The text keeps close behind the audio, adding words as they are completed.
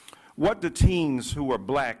What do teens who are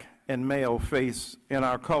black and male face in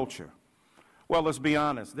our culture? Well, let's be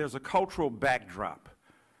honest. There's a cultural backdrop.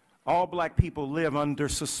 All black people live under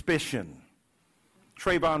suspicion.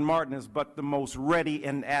 Trayvon Martin is but the most ready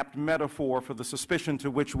and apt metaphor for the suspicion to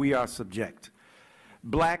which we are subject.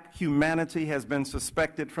 Black humanity has been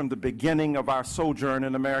suspected from the beginning of our sojourn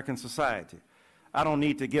in American society. I don't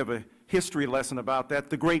need to give a history lesson about that.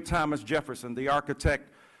 The great Thomas Jefferson, the architect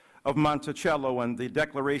of Monticello and the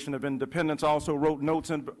Declaration of Independence, also wrote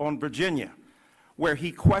notes on Virginia, where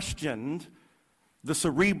he questioned the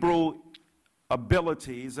cerebral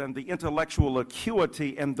abilities and the intellectual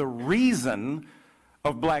acuity and the reason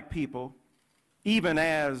of black people, even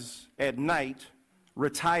as at night,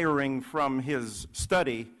 retiring from his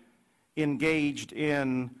study, engaged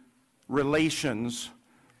in relations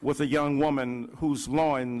with a young woman whose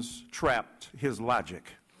loins trapped his logic.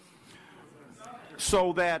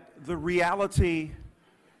 So that the reality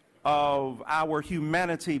of our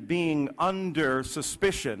humanity being under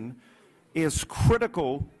suspicion is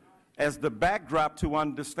critical as the backdrop to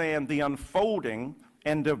understand the unfolding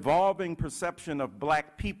and evolving perception of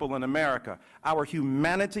black people in America. Our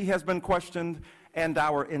humanity has been questioned and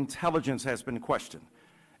our intelligence has been questioned.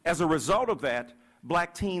 As a result of that,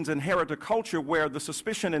 black teens inherit a culture where the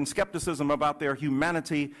suspicion and skepticism about their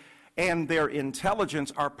humanity and their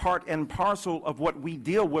intelligence are part and parcel of what we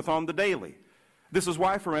deal with on the daily. This is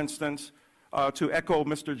why, for instance, to echo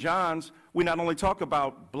Mr. Johns, we not only talk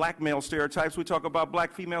about black male stereotypes, we talk about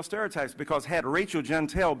black female stereotypes, because had Rachel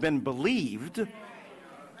Jeantel been believed,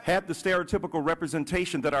 had the stereotypical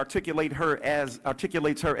representation that articulates her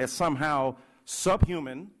as somehow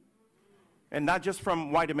subhuman, and not just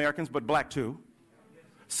from white Americans, but black too,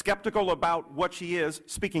 skeptical about what she is,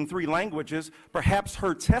 speaking 3 languages, perhaps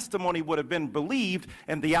her testimony would have been believed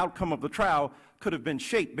and the outcome of the trial could have been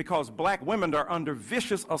shaped, because black women are under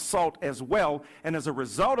vicious assault as well, and as a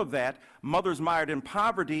result of that, mothers mired in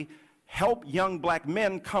poverty help young black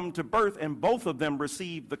men come to birth, and both of them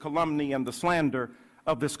receive the calumny and the slander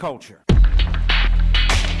of this culture.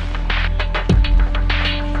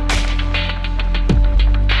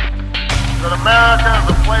 That America is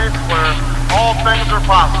a place where all things are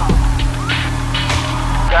possible.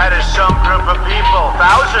 That is some group of people,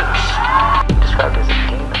 thousands. Described as a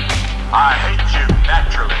demon. I hate you,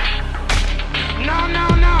 naturally. No,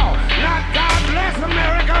 not God bless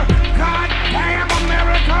America. God damn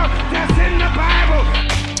America. That's in the Bible.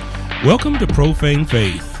 Welcome to Profane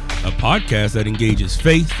Faith, a podcast that engages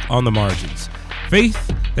faith on the margins. Faith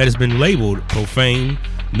that has been labeled profane,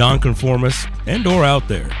 nonconformist, and or out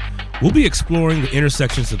there. We'll be exploring the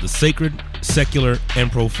intersections of the sacred, secular,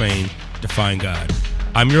 and profane to find God.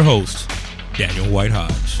 I'm your host, Daniel White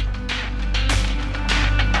Hodge.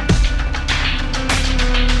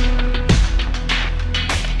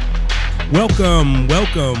 Welcome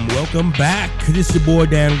back. This is your boy,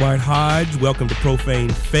 Dan White Hodge. Welcome to Profane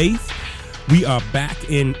Faith. We are back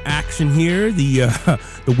in action here. The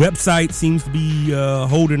website seems to be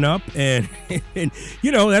holding up, and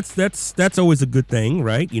you know that's always a good thing,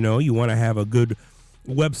 right? You know, you want to have a good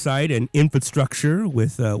website and infrastructure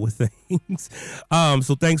with things.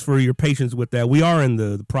 So thanks for your patience with that. We are in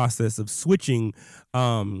the process of switching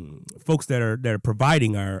folks that are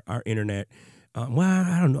providing our internet. Well,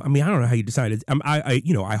 I don't know. I mean, I don't know how you decided.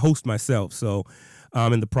 I host myself, so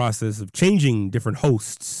I'm in the process of changing different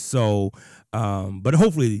hosts. So, but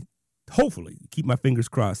hopefully, keep my fingers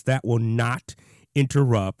crossed, that will not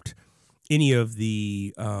interrupt any of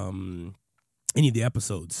the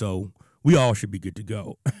episodes. So we all should be good to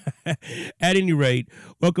go. At any rate,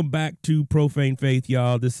 welcome back to Profane Faith,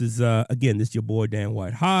 y'all. This is again, this is your boy Dan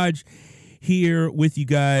White Hodge here with you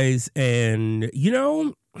guys, and you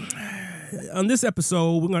know, on this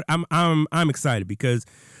episode, I'm excited because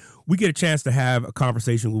we get a chance to have a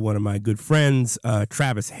conversation with one of my good friends,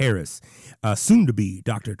 Travis Harris, soon to be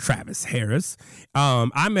Dr. Travis Harris.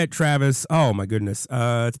 I met Travis, oh my goodness,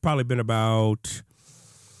 it's probably been about,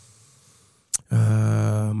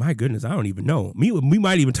 my goodness, I don't even know. We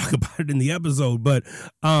might even talk about it in the episode, but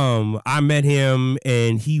I met him,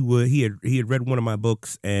 and he had read one of my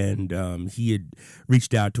books, and he had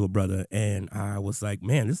reached out to a brother, and I was like,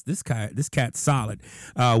 man, this cat's solid.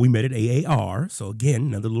 We met at AAR, so again,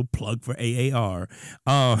 another little plug for AAR.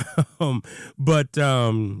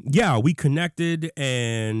 Yeah, we connected,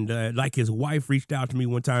 and like his wife reached out to me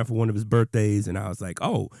one time for one of his birthdays, and I was like,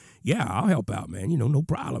 oh yeah, I'll help out, man. You know, no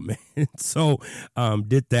problem, man. So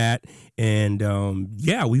did that, and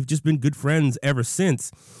yeah, we've just been good friends ever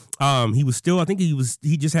since. He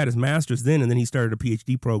just had his master's then, and then he started a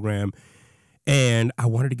PhD program, and I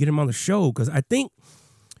wanted to get him on the show because I think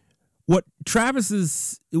what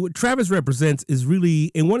Travis represents is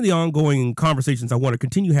really, and one of the ongoing conversations I want to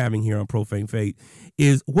continue having here on Profane Faith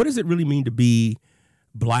is, what does it really mean to be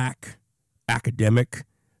Black academic,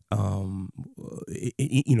 in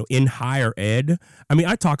higher ed? I mean,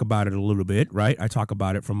 I talk about it a little bit, right? I talk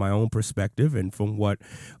about it from my own perspective and from what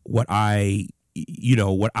I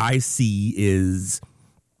see is,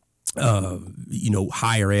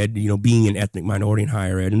 higher ed, being an ethnic minority in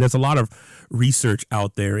higher ed. And there's a lot of research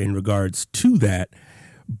out there in regards to that.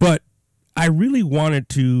 But I really wanted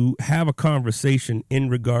to have a conversation in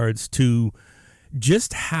regards to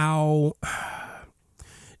just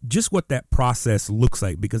what that process looks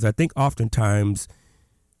like, because I think oftentimes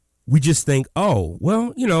we just think, oh,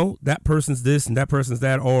 well, that person's this and that person's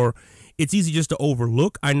that, or it's easy just to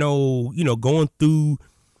overlook. I know, going through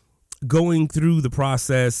the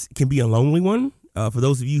process can be a lonely one. For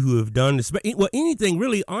those of you who have done this, anything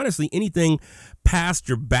really, honestly, anything past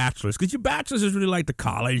your bachelor's, because your bachelor's is really like the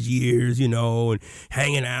college years, and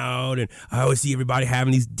hanging out. And I always see everybody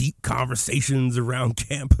having these deep conversations around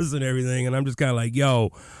campus and everything. And I'm just kind of like,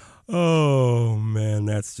 oh man,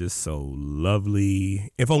 that's just so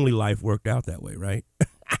lovely. If only life worked out that way, right?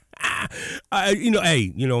 Hey, what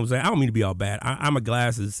I'm saying? I don't mean to be all bad. I'm a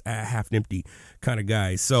glasses half empty kind of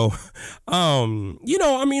guy. So,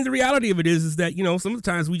 the reality of it is that,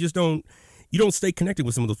 sometimes we just you don't stay connected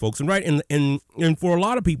with some of those folks. And right. And for a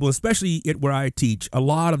lot of people, especially where I teach, a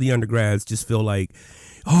lot of the undergrads just feel like,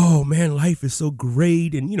 oh man, life is so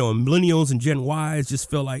great. And, millennials and Gen Ys just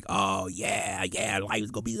feel like, oh yeah, life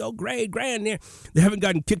is going to be so great, grand there. They haven't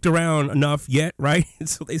gotten kicked around enough yet. Right.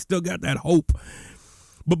 So they still got that hope.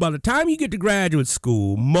 But by the time you get to graduate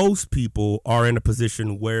school, most people are in a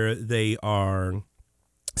position where they are,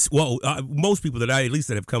 most people that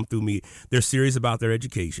have come through me, they're serious about their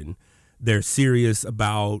education. They're serious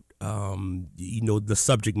about, the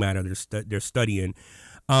subject matter they're studying.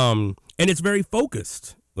 And it's very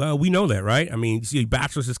focused. Well, we know that, right? I mean, see,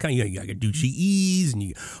 bachelor's is kind of, you got to do GEs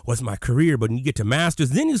and what's my career? But when you get to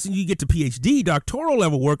master's, then you get to PhD, doctoral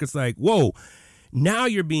level work, it's like, whoa. Now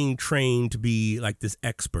you're being trained to be like this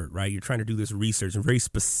expert, right? You're trying to do this research and very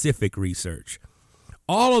specific research.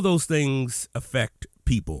 All of those things affect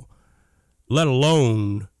people, let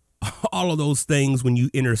alone all of those things when you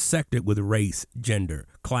intersect it with race, gender,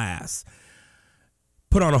 class,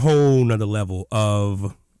 put on a whole nother level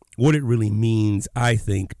of what it really means, I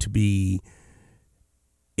think, to be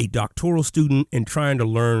a doctoral student and trying to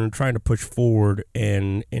learn, trying to push forward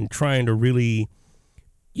and trying to really,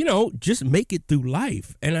 just make it through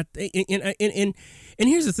life. And I think, and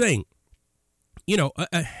here's the thing,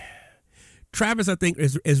 Travis, I think,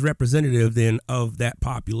 is representative then of that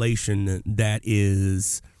population that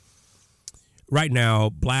is right now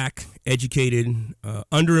Black, educated,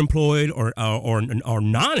 underemployed, or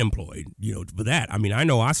non-employed. For that, I mean, I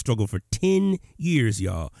know I struggled for 10 years,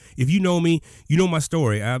 y'all. If you know me, you know my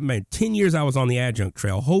story. 10 years I was on the adjunct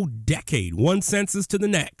trail, a whole decade, one census to the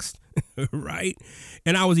next. Right?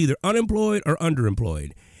 And I was either unemployed or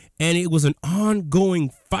underemployed. And it was an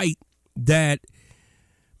ongoing fight that,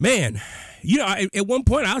 man, at one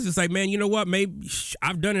point I was just like, man, you know what? Maybe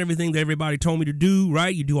I've done everything that everybody told me to do,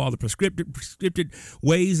 right? You do all the prescripted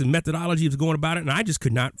ways and methodology of going about it. And I just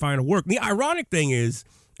could not find a work. And the ironic thing is,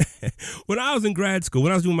 when I was in grad school,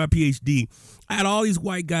 when I was doing my PhD, I had all these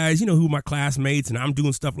white guys, who were my classmates, and I'm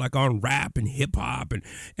doing stuff like on rap and hip hop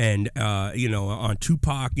and on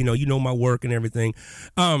Tupac, my work and everything.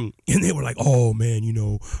 And they were like, oh man,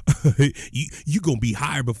 you gonna be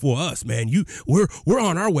higher before us, man. We're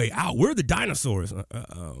on our way out. We're the dinosaurs.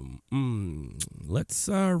 Let's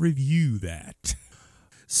review that.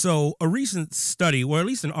 So a recent study, or at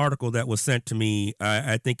least an article that was sent to me,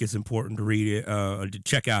 I think it's important to read it, to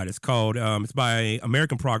check out. It's called, it's by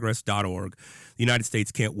AmericanProgress.org. The United States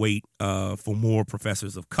can't wait for more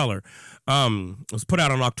professors of color. It was put out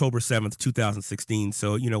on October 7th, 2016.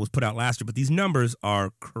 So, it was put out last year, but these numbers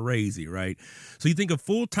are crazy, right? So you think of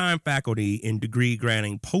full-time faculty in degree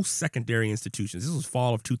granting post-secondary institutions. This was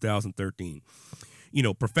fall of 2013.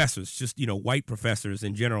 Professors, just, white professors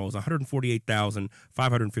in general is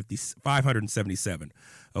 148,577.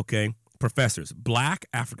 Okay. Professors, Black,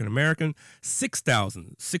 African-American,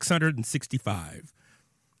 6,665.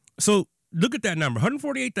 So look at that number,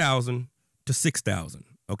 148,000 to 6,000.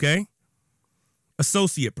 Okay.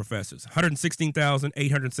 Associate professors,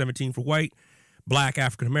 116,817 for white, Black,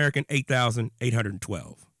 African-American,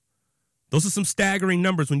 8,812. Those are some staggering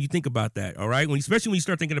numbers when you think about that. All right. Especially when you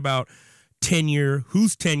start thinking about tenure,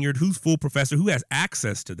 who's tenured, who's full professor, who has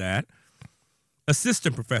access to that.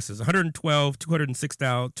 Assistant professors,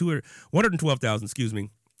 112,000,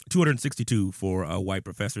 262 for white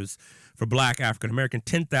professors. For black African-American,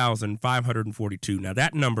 10,542. Now,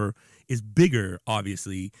 that number is bigger,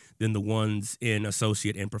 obviously, than the ones in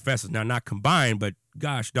associate and professors. Now, not combined, but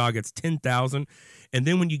gosh, dog, it's 10,000. And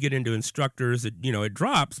then when you get into instructors, it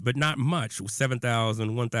drops, but not much,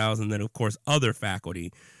 7,000, 1,000. Then, of course, other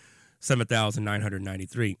faculty,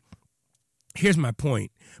 7,993. Here's my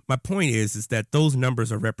point. My point is that those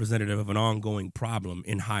numbers are representative of an ongoing problem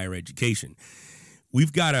in higher education.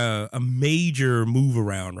 We've got a major move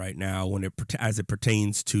around right now as it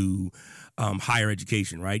pertains to higher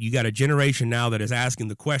education, right? You got a generation now that is asking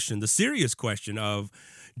the serious question of,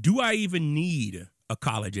 do I even need a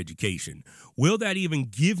college education? Will that even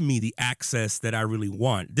give me the access that I really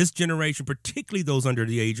want? This generation, particularly those under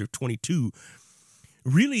the age of 22,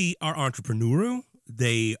 really are entrepreneurial.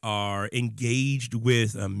 They are engaged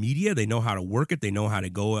with media. They know how to work it. They know how to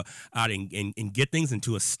go out and get things and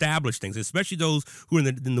to establish things, especially those who are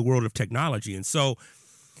in the world of technology. And so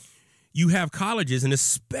you have colleges, and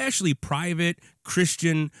especially private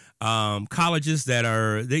Christian colleges that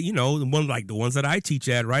are, the ones that I teach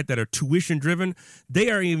at, right, that are tuition driven. They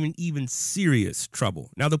are even serious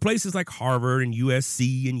trouble. Now, the places like Harvard and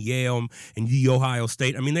USC and Yale and The Ohio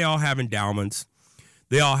State, I mean, they all have endowments.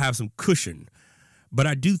 They all have some cushion. But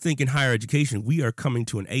I do think in higher education, we are coming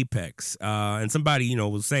to an apex. And somebody,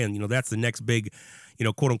 was saying, that's the next big,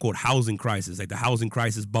 quote unquote, housing crisis, like the housing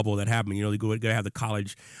crisis bubble that happened. They're going to have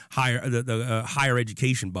the higher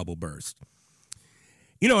education bubble burst.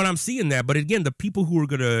 And I'm seeing that. But again, the people who are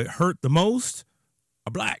going to hurt the most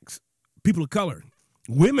are blacks, people of color,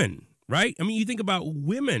 women, right? I mean, you think about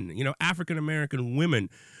women, African-American women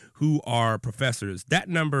who are professors. That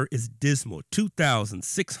number is dismal,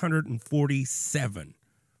 2,647.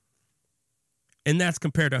 And that's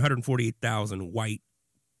compared to 148,000 white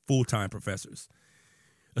full-time professors.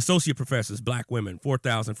 Associate professors, black women,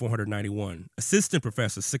 4,491. Assistant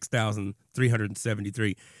professors,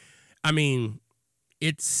 6,373. I mean,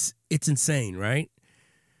 it's insane, right?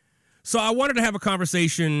 So I wanted to have a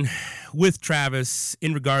conversation with Travis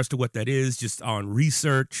in regards to what that is, just on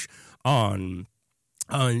research, on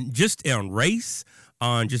race,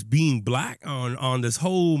 on just being black, on this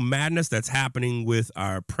whole madness that's happening with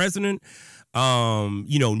our president,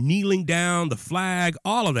 kneeling down, the flag,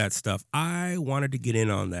 all of that stuff. I wanted to get in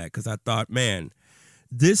on that because I thought, man,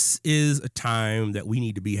 this is a time that we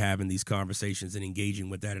need to be having these conversations and engaging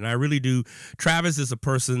with that. And I really do. Travis is a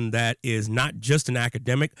person that is not just an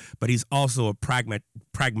academic, but he's also a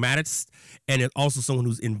pragmatist and also someone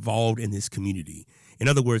who's involved in this community. In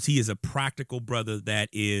other words, he is a practical brother that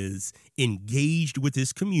is engaged with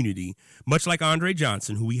his community, much like Andre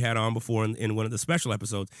Johnson, who we had on before in one of the special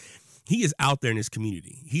episodes. He is out there in his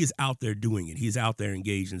community. He is out there doing it. He's out there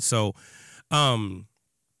engaged. And so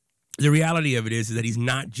the reality of it is that he's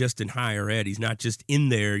not just in higher ed. He's not just in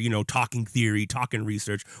there, talking theory, talking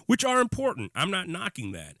research, which are important. I'm not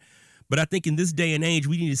knocking that. But I think in this day and age,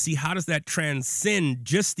 we need to see how does that transcend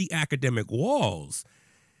just the academic walls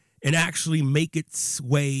and actually make its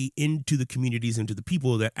way into the communities, into the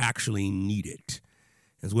people that actually need it.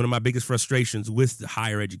 It's one of my biggest frustrations with the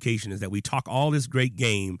higher education is that we talk all this great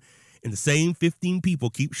game and the same 15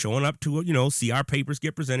 people keep showing up to, see our papers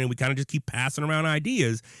get presented. We kind of just keep passing around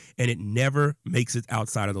ideas and it never makes it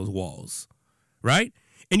outside of those walls, right?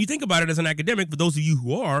 And you think about it as an academic, for those of you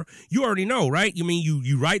who are, you already know, right? You mean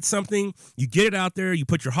you write something, you get it out there, you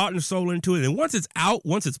put your heart and soul into it, and once it's out,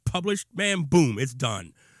 once it's published, man, boom, it's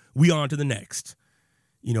done. We on to the next.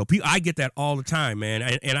 I get that all the time, man.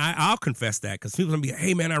 And I'll confess that because people gonna be,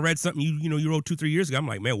 hey, man, I read something you wrote 2-3 years ago. I'm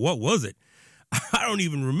like, man, what was it? I don't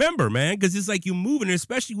even remember, man, because it's like you're moving,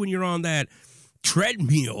 especially when you're on that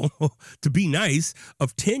treadmill, to be nice,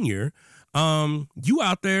 of tenure. You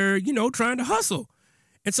out there, trying to hustle.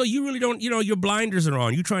 And so you really don't, your blinders are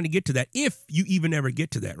on. You're trying to get to that, if you even ever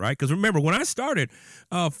get to that, right? Because remember, when I started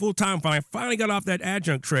full-time, when I finally got off that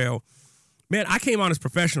adjunct trail, man, I came on as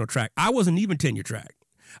professional track. I wasn't even tenure track.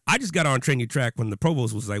 I just got on tenure track when the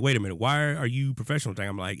provost was like, wait a minute, why are you professional track?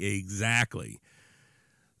 I'm like, exactly.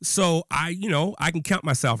 So I can count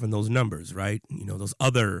myself in those numbers, right? Those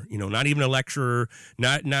other, not even a lecturer,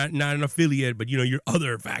 not an affiliate, but, your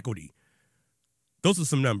other faculty. Those are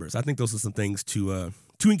some numbers. I think those are some things to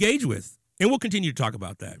engage with. And we'll continue to talk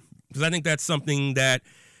about that because I think that's something that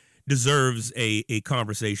deserves a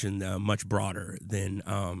conversation much broader than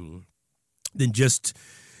just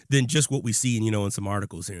what we see in some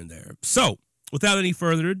articles here and there. So without any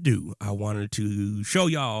further ado, I wanted to show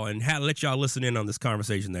y'all and let y'all listen in on this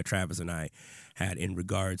conversation that Travis and I had in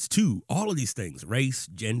regards to all of these things: race,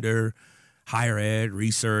 gender, higher ed,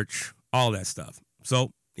 research, all that stuff.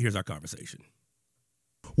 So here's our conversation.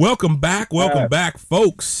 Welcome back,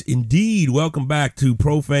 folks. Indeed, welcome back to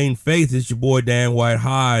Profane Faith. It's your boy Dan White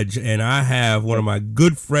Hodge, and I have one of my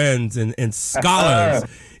good friends and scholars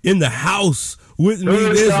in the house with me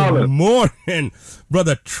this morning,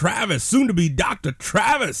 Brother Travis, soon to be Dr.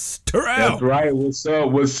 Travis Terrell. That's right. What's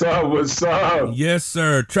up? Yes,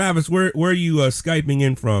 sir. Travis, where are you Skyping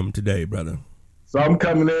in from today, brother? So I'm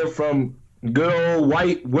coming in from good old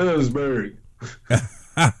white Williamsburg.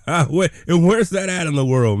 And where's that at in the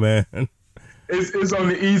world, man? It's on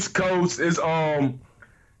the East Coast. It's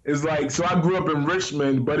like, so I grew up in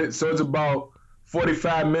Richmond, but it's about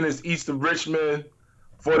 45 minutes east of Richmond,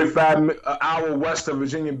 45 hour west of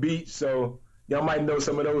Virginia Beach. So y'all might know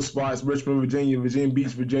some of those spots: Richmond, Virginia, Virginia Beach,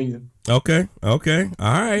 Virginia. Okay. All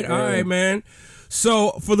right, man.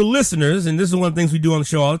 So for the listeners, and this is one of the things we do on the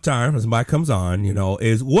show all the time, as somebody comes on,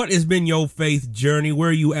 is what has been your faith journey? Where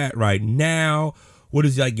are you at right now? What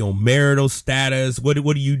is like your marital status? What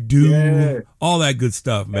do you do? Yeah. All that good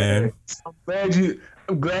stuff, man. I'm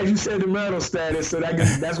glad you said the marital status, so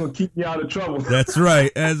that's gonna keep me out of trouble. That's right.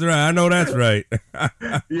 I know that's right.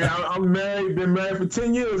 Yeah, I'm married. Been married for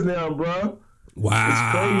 10 years now, bro. Wow. It's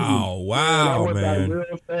crazy. Wow, I went man. back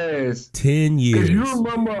real fast. 10 years. Cause you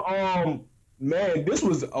remember, man, this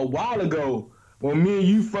was a while ago. When me and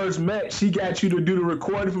you first met, she got you to do the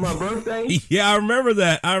recording for my birthday. Yeah, I remember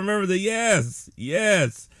that.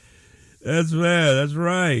 Yes. That's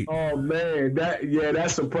right. Oh man, that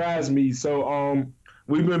surprised me. So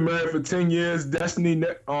we've been married for 10 years. Destiny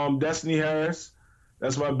Harris,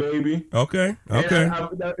 that's my baby. Okay.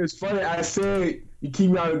 It's funny. I said you keep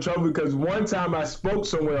me out of trouble because one time I spoke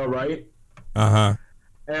somewhere, right? And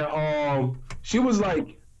she was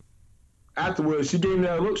like, afterwards, she gave me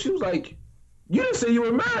that look. She was like, "You didn't say you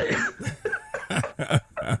were married."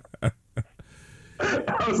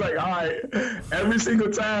 I was like, all right, every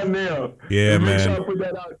single time now. Yeah, man. Make sure I put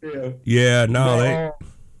that out there. Yeah, no.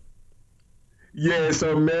 Yeah,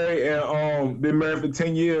 so married and been married for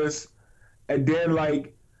 10 years. And then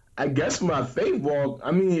like, I guess my faith walk,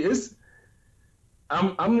 I mean,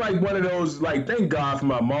 I'm like one of those, like, thank God for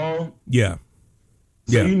my mom. Yeah.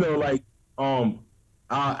 So, like,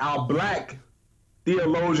 our black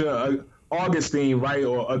theologian, Augustine, right,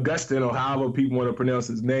 or Augustine, or however people want to pronounce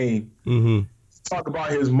his name, talk about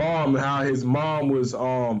his mom and how his mom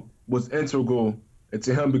was integral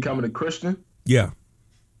into him becoming a Christian. Yeah.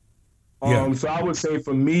 So I would say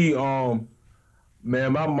for me,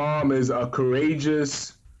 man, my mom is a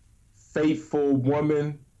courageous, faithful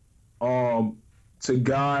woman to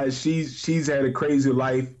God. She's had a crazy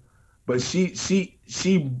life, but she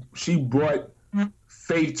brought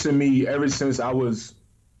faith to me ever since I was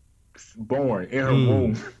born in her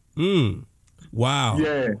womb. Wow.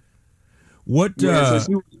 Yeah. What?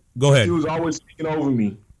 So go ahead. She was always speaking over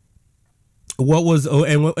me. What was?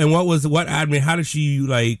 I mean, how did she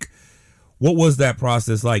like? What was that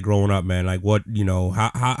process like growing up, man? Like, what,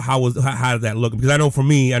 how did that look? Because I know for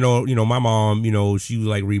me, my mom, she would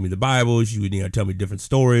like read me the Bible. She would, tell me different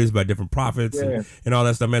stories about different prophets and all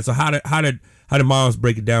that stuff, man. So how did moms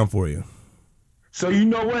break it down for you? So you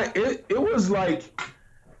know what? It was like,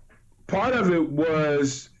 part of it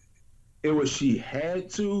was she had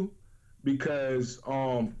to, because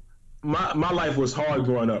my life was hard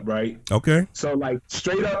growing up, right? Okay. So like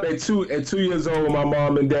straight up at 2 years old, my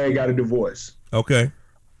mom and dad got a divorce. Okay.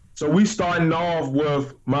 So we starting off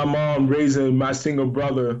with my mom raising my single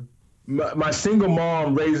brother, my single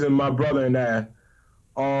mom raising my brother and I,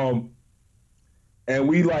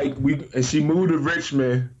 and she moved to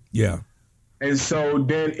Richmond. Yeah. And so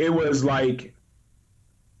then it was like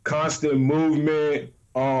constant movement,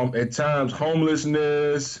 at times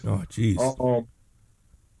homelessness. Oh, jeez.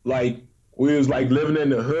 Like we was like living in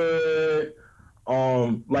the hood.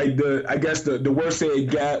 I guess the worst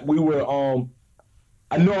it got, we were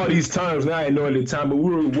I know all these terms now, I know at the time, but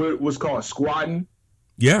we were what's called squatting.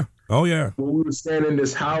 Yeah. Oh yeah. When we were staying in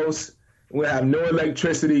this house, we have no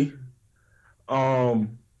electricity.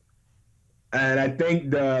 And I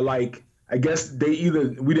think I guess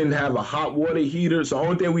we didn't have a hot water heater, so the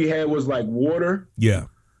only thing we had was like water. Yeah.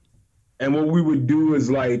 And what we would do is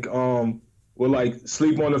like we'll like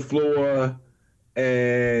sleep on the floor,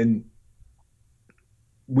 and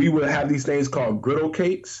we would have these things called griddle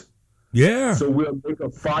cakes. Yeah. So we'll make a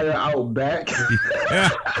fire out back.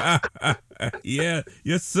 Yeah.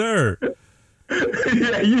 Yes, sir.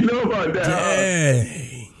 Yeah, you know about that.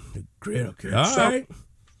 Dang. The griddle cake. All right.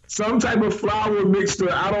 Some type of flour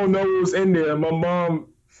mixture. I don't know what was in there. My mom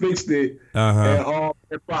fixed it. And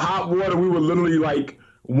for hot water, we would literally like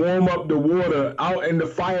warm up the water out in the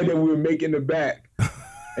fire that we would make in the back.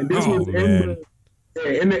 And this was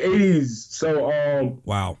Yeah, in the 80s. So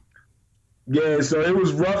Wow. yeah, so it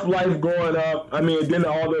was rough life growing up. I mean, then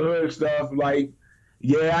all the hood stuff. Like,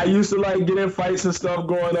 yeah, I used to like get in fights and stuff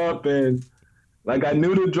growing up, and like I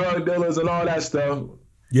knew the drug dealers and all that stuff.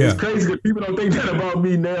 Yeah. It's crazy because people don't think that about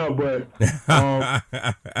me now, but that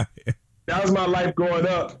was my life growing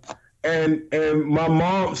up. And my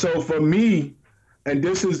mom, so for me, and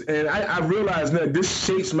I realize that this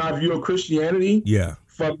shapes my view of Christianity. Yeah.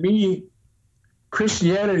 For me,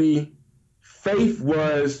 Christianity, faith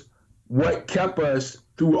was what kept us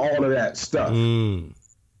through all of that stuff.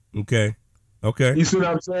 Okay. You see what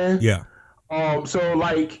I'm saying? Yeah. So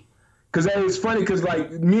like, cause it's funny, cause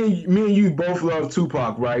like me and you both love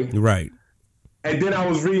Tupac, right? Right. And then I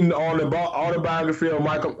was reading on the autobiography of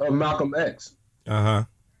Malcolm X. Uh-huh.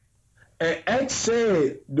 And X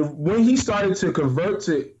said when he started to convert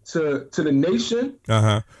to the nation,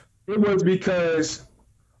 Uh-huh. it was because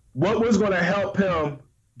what was going to help him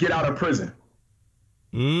get out of prison.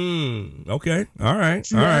 Okay. All right.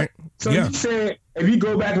 See All that? right. So Yeah. he said, if you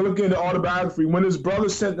go back and look in the autobiography, when his brother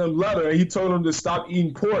sent him a letter and he told him to stop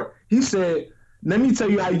eating pork, he said, let me tell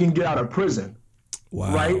you how you can get out of prison.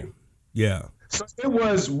 Wow. Right? Yeah. So it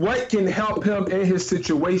was what can help him in his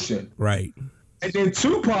situation. Right. And then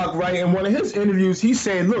Tupac, right, in one of his interviews, he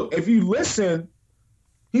said, look, if you listen,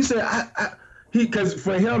 he said, because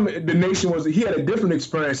for him, the nation he had a different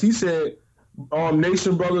experience. He said,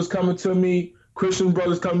 nation brothers coming to me, Christian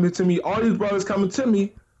brothers coming to me, all these brothers coming to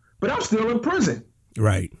me, but I'm still in prison.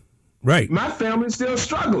 Right. Right. My family's still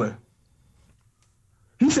struggling.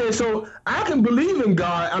 He said, so I can believe in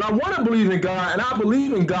God, and I want to believe in God, and I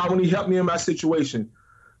believe in God when he helped me in my situation.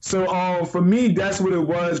 So for me, that's what it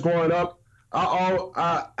was growing up.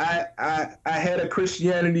 I had a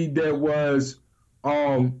Christianity that was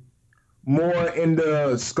more in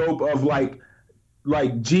the scope of like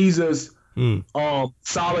Jesus,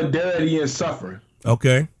 solidarity and suffering.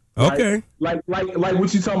 Okay. Okay. Like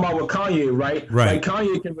what you talking about with Kanye, right? Right. Like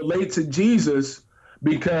Kanye can relate to Jesus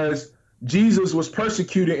because Jesus was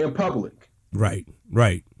persecuted in public. Right.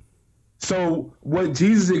 Right. So what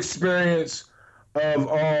Jesus experienced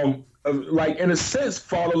of like in a sense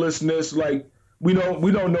fatherlessness, like we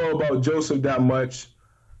don't know about Joseph that much,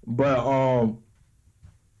 but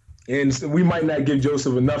and we might not give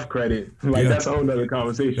Joseph enough credit. Like that's a whole nother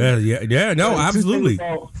conversation. Yeah. No, absolutely.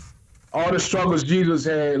 All the struggles Jesus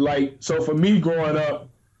had, like, so for me growing up,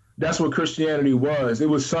 that's what Christianity was. It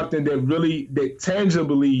was something that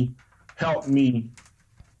tangibly helped me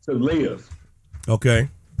to live. Okay.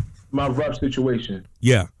 My rough situation.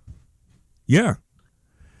 Yeah. Yeah.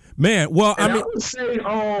 Man, well, And I mean, would say,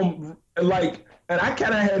 like, and I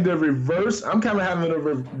kind of had the reverse. I'm kind of having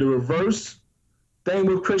the reverse thing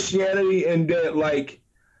with Christianity, and that, like,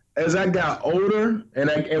 as I got older, I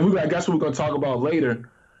guess what we're gonna talk about later,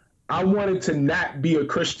 I wanted to not be a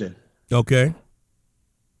Christian. Okay.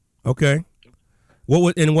 Okay.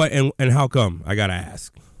 And how come? I gotta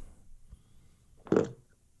ask.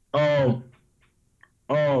 All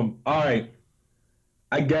right.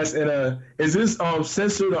 I guess is this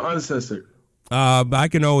censored or uncensored? I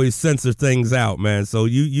can always censor things out, man. So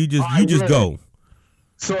you just go.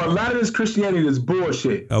 So a lot of this Christianity is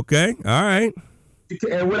bullshit. Okay. All right.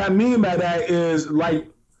 And what I mean by that is like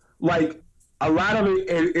a lot of it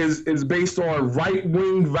is based on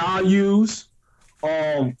right-wing values.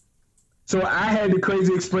 So I had the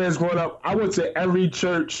crazy experience growing up. I went to every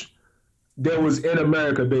church that was in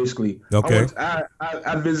America, basically. Okay.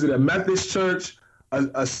 I visited a Methodist church,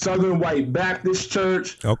 a Southern White Baptist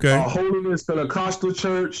church, okay, a Holiness Pentecostal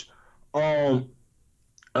church, a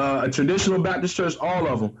traditional Baptist church, all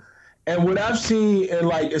of them. And what I've seen, and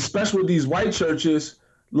like especially with these white churches,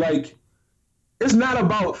 like it's not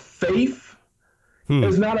about faith.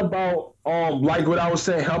 It's not about like what I was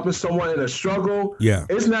saying, helping someone in a struggle. Yeah.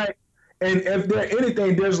 It's not. And if there's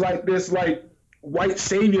anything, there's like this like white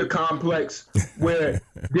savior complex where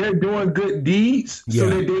they're doing good deeds so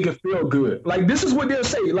that they can feel good. Like this is what they'll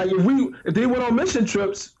say. Like if they went on mission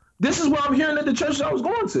trips, this is what I'm hearing at the church I was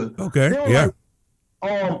going to. Okay. Yeah.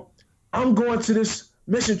 Like, I'm going to this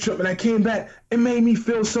mission trip and I came back. It made me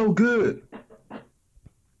feel so good.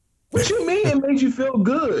 What you mean it made you feel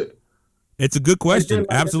good? It's a good question. Then,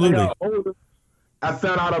 like, absolutely. I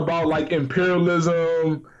found out about like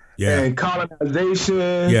imperialism and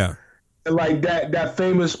colonization. Yeah. And like that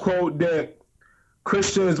famous quote that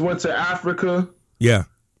Christians went to Africa. Yeah.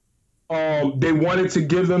 They wanted to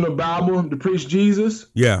give them the Bible to preach Jesus.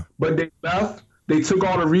 Yeah. But they left. They took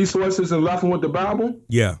all the resources and left them with the Bible.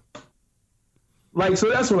 Yeah. Like, so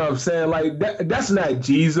that's what I'm saying. Like that's not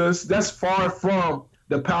Jesus. That's far from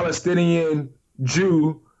the Palestinian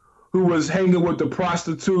Jew who was hanging with the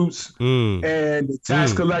prostitutes and the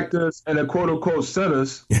tax collectors and the quote unquote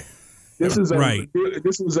sinners. This is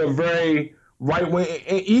this was a very right wing,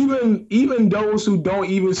 and even those who don't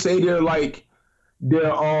even say they're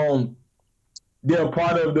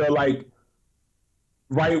part of the like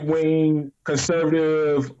right wing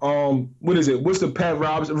conservative. What is it? What's the Pat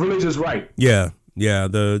Robertson religious right? Yeah,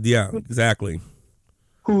 exactly.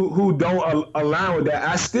 Who don't align with that?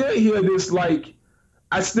 I still hear this like.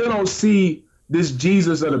 I still don't see this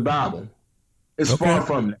Jesus of the Bible. It's far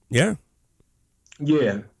from that. Yeah.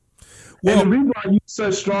 Yeah. Well, and the reason I use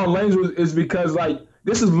such strong language is because, like,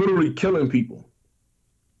 this is literally killing people.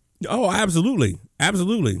 Oh, absolutely.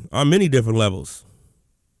 Absolutely. On many different levels.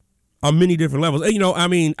 And, you know, I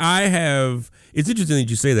mean, it's interesting that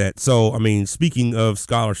you say that. So, I mean, speaking of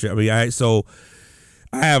scholarship,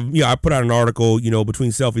 I put out an article, you know,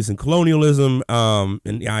 between selfies and colonialism,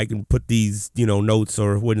 and I can put these, you know, notes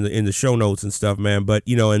or in the show notes and stuff, man. But,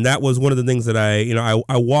 you know, and that was one of the things that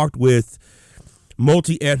I walked with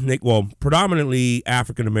multi-ethnic, well, predominantly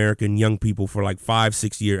African-American young people for like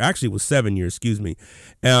 5-6 years. Actually, it was 7 years, excuse me.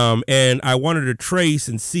 And I wanted to trace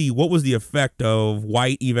and see what was the effect of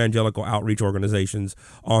white evangelical outreach organizations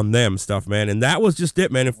on them stuff, man. And that was just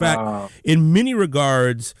it, man. In fact, in many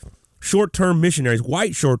regards,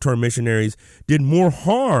 white short-term missionaries did more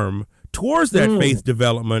harm towards that faith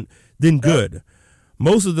development than good.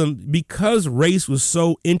 Most of them, because race was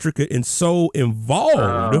so intricate and so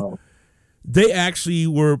involved, they actually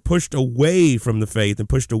were pushed away from the faith and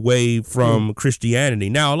pushed away from Christianity.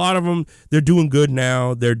 Now, a lot of them, they're doing good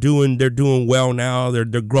now. They're doing well now. They're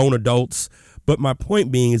grown adults. But my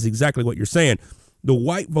point being is exactly what you're saying. The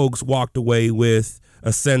white folks walked away with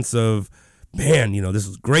a sense of, man, you know, this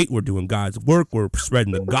is great. We're doing God's work. We're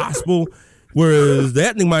spreading the gospel. Whereas the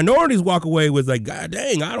ethnic minorities walk away with like, God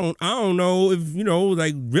dang, I don't know if, you know,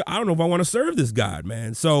 like, I don't know if I want to serve this God,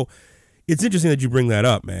 man. So it's interesting that you bring that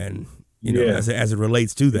up, man, you know, as it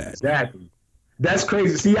relates to that. Exactly. That's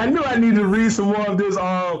crazy. See, I knew I needed to read some more of this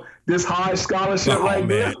hard scholarship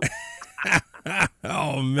there.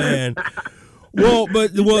 Oh, man. Oh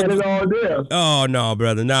no,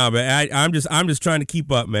 brother, but I'm just trying to keep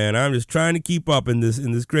up, man. I'm just trying to keep up in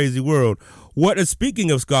this crazy world.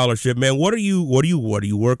 Speaking of scholarship, man, what are you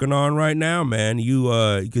working on right now, man?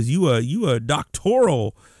 Because you a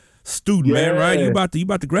doctoral student, man, right? You about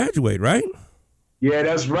to graduate, right? Yeah,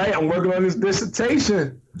 that's right. I'm working on this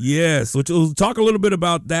dissertation. Yes, so we'll talk a little bit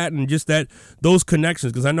about that and just those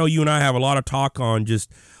connections, because I know you and I have a lot of talk on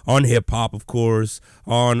hip hop, of course,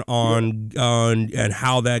 on and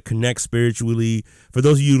how that connects spiritually. For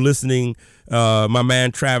those of you listening, my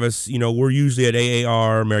man Travis, you know, we're usually at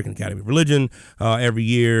AAR, American Academy of Religion, every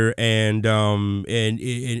year, and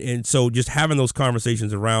so just having those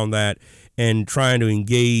conversations around that and trying to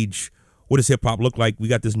engage. What does hip hop look like? We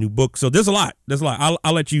got this new book, so there's a lot.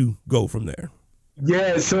 I'll let you go from there.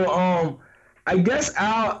 Yeah. So I guess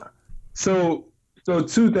so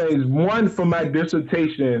two things. One, for my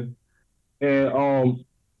dissertation, and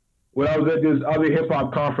when I was at this other hip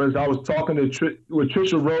hop conference, I was talking to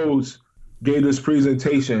Trisha Rhodes gave this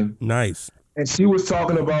presentation. Nice. And she was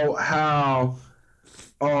talking about how,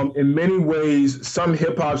 in many ways, some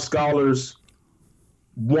hip hop scholars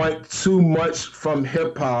want too much from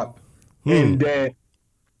hip hop. And that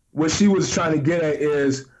what she was trying to get at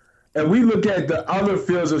is, and we look at the other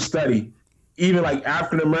fields of study, even like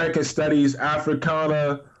African American studies,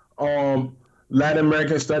 Africana, Latin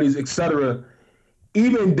American studies, etc.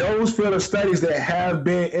 Even those field of studies that have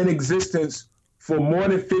been in existence for more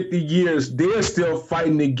than 50 years, they're still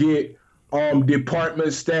fighting to get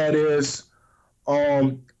department status.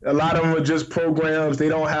 A lot of them are just programs. They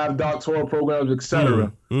don't have doctoral programs,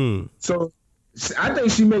 etc. So I think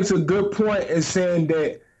she makes a good point in saying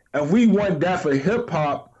that if we want that for hip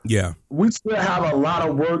hop, we still have a lot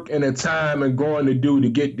of work and the time and going to do to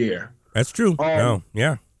get there. That's true.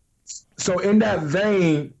 So in that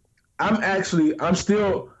vein, I'm a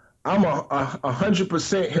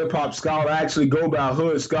 100% hip hop scholar. I actually go by a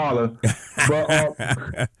hood scholar.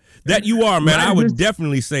 But that you are, man. I would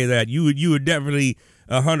definitely say that you would definitely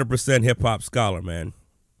 100% hip hop scholar, man.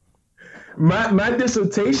 My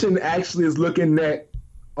dissertation actually is looking at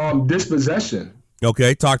dispossession.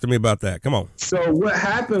 Okay, talk to me about that. Come on. So what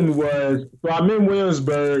happened was, I'm in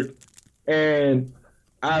Williamsburg, and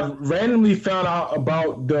I randomly found out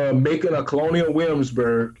about the making of Colonial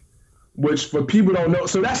Williamsburg, which for people don't know.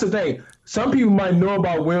 So that's the thing. Some people might know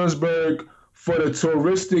about Williamsburg for the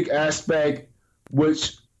touristic aspect,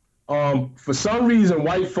 which for some reason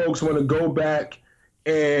white folks want to go back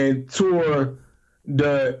and tour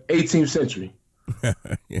the 18th century.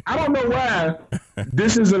 I don't know why,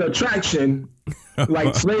 this is an attraction,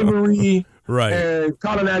 like slavery Right. and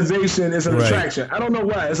colonization is an Right. attraction. I don't know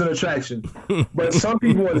why it's an attraction, but some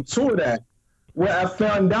people want to tour that. Well, I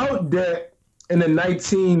found out that in the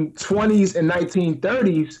 1920s and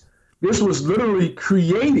 1930s, this was literally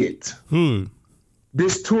created.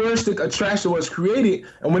 This touristic attraction was created,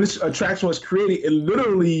 and when this attraction was created, it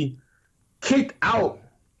literally kicked out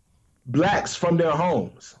blacks from their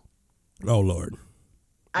homes. Oh, Lord.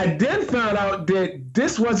 I then found out that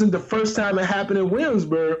this wasn't the first time it happened in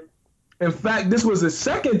Williamsburg. In fact, this was the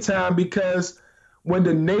second time, because when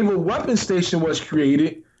the Naval Weapons Station was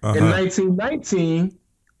created in 1919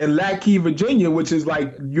 in Lackey, Virginia, which is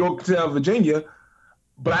like Yorktown, Virginia,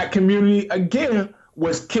 black community again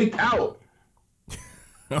was kicked out.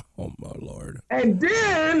 Oh, my Lord. And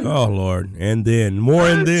then, Oh, Lord. And then, more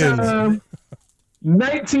and then.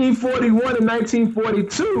 1941 and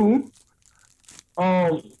 1942,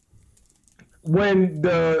 when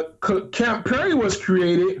the Camp Perry was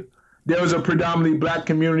created, there was a predominantly black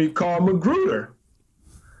community called Magruder.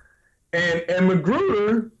 And in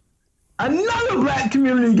Magruder, another black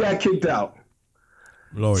community got kicked out.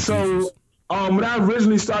 Lord Jesus. So when I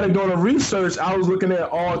originally started doing the research, I was looking at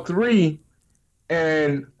all three,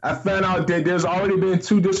 and I found out that there's already been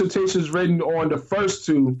 2 dissertations written on the first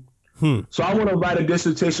 2. So I want to write a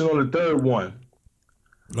dissertation on the third one.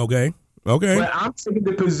 Okay. Okay. But I'm taking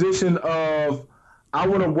the position of I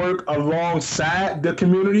want to work alongside the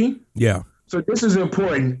community. Yeah. So this is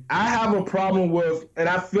important. I have a problem with, and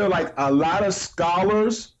I feel like a lot of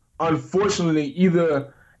scholars, unfortunately,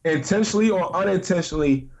 either intentionally or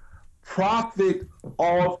unintentionally, profit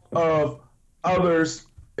off of others'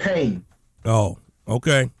 pain. Oh,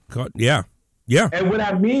 okay. Yeah. Yeah. And what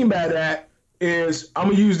I mean by that is, I'm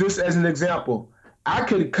going to use this as an example. I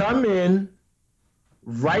could come in,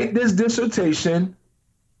 write this dissertation,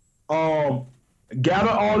 gather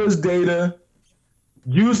all this data,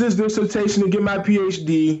 use this dissertation to get my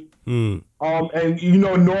PhD. And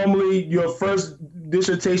normally your first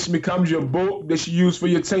dissertation becomes your book that you use for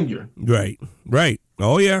your tenure. Right. Right.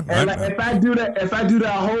 Oh yeah. And if I do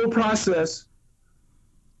that whole process,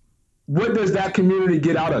 what does that community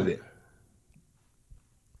get out of it?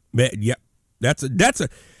 Yeah. That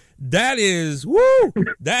is woo.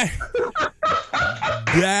 That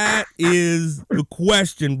is the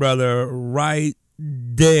question, brother, right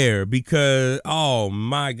there, because oh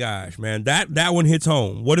my gosh, man, that one hits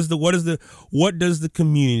home. What does the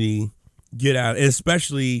community get out,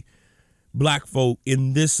 especially black folk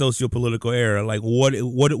in this socio-political era? Like what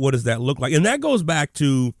does that look like? And that goes back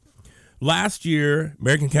to last year,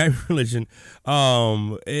 American Academy of Religion.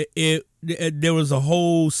 There was a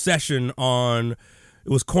whole session on. It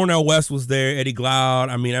was Cornel West was there, Eddie Glaude.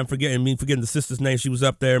 I mean, I'm forgetting the sister's name. She was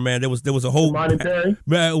up there, man. There was a whole Imani Perry.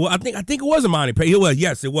 Well, I think it was Imani Perry. It was,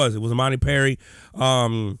 yes, it was Imani Perry.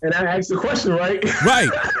 And I asked the question, right? Right.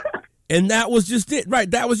 And that was just it. Right.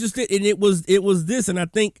 That was just it. And it was this. And I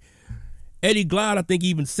think Eddie Glaude, I think,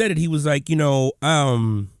 even said it. He was like,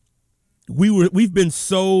 we've been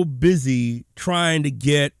so busy trying to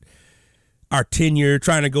get our tenure,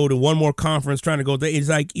 trying to go to one more conference, trying to go there. It's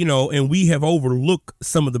like, and we have overlooked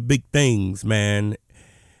some of the big things, man.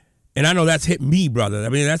 And I know that's hit me, brother. I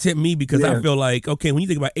mean, that's hit me because I feel like, okay, when you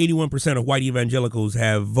think about 81% of white evangelicals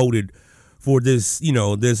have voted for this,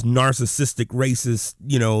 this narcissistic racist,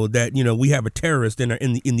 that, we have a terrorist in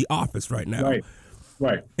the office right now.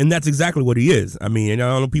 Right. And that's exactly what he is. I mean, I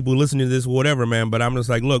don't know people listening to this or whatever, man, but I'm just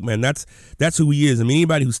like, look, man, that's who he is. I mean,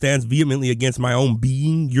 anybody who stands vehemently against my own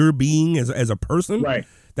being, your being as a person, right,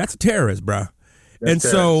 that's a terrorist, bro. And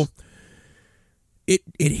so it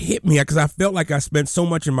hit me because I felt like I spent so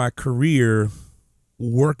much of my career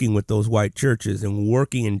working with those white churches and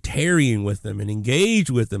working and tarrying with them and engage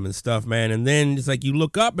with them and stuff, man. And then it's like you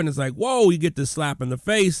look up and it's like, whoa, you get this slap in the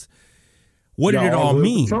face. What did it all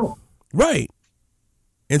mean? Right.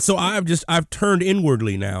 And so I've turned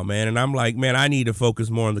inwardly now, man. And I'm like, man, I need to focus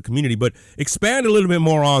more on the community, but expand a little bit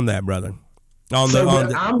more on that, brother.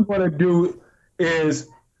 What I'm going to do is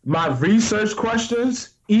my research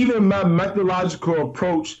questions, even my methodological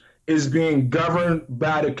approach is being governed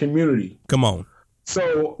by the community. Come on.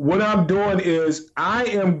 So what I'm doing is I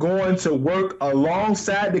am going to work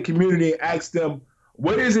alongside the community and ask them,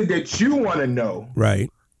 what is it that you want to know? Right.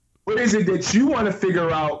 What is it that you want to figure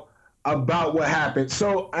out about what happened?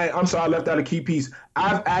 So I'm sorry, I left out a key piece.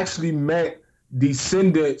 I've actually met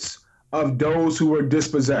descendants of those who were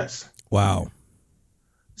dispossessed. Wow.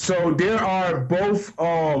 So there are both,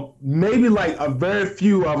 maybe like a very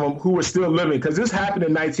few of them who are still living, because this happened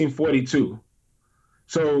in 1942.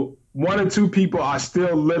 So 1 or 2 people are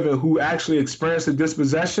still living who actually experienced the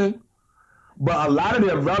dispossession. but a lot of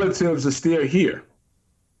their relatives are still here.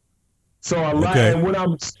 So a lot, Okay. and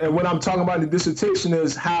what I'm talking about in the dissertation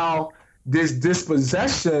is how this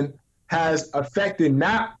dispossession has affected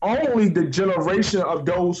not only the generation of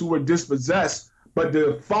those who were dispossessed, but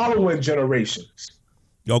the following generations.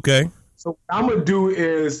 Okay. So what I'm gonna do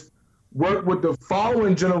is work with the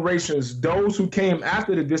following generations, those who came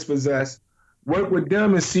after the dispossessed, work with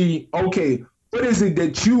them and see, okay, what is it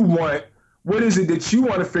that you want? What is it that you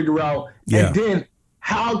want to figure out? Yeah. And then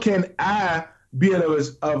how can I be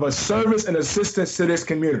of a service and assistance to this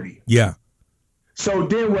community? Yeah. So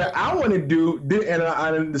then what I want to do,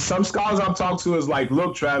 and some scholars I'm talking to is like,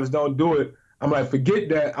 look, Travis, don't do it. I'm like, forget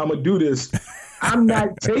that. I'm going to do this. I'm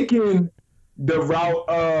not taking the route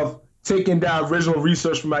of taking down original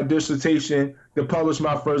research for my dissertation to publish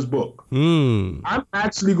my first book. I'm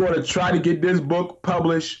actually going to try to get this book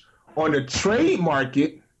published on the trade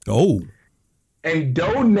market Oh. and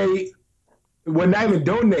donate. Well, not even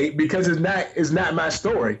donate, because it's not my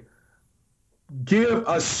story. Give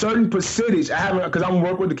a certain percentage. I haven't, because I'm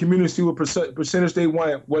working with the community to see what percentage they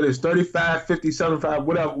want, whether it's 35, 50, 75,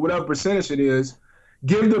 whatever percentage it is.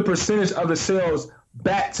 Give the percentage of the sales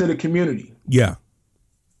back to the community. Yeah.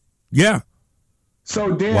 Yeah.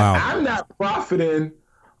 So then Wow. I'm not profiting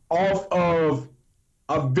off of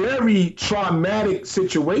a very traumatic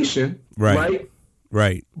situation, Right.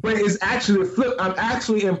 Right. But it's actually a flip. I'm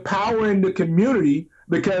actually empowering the community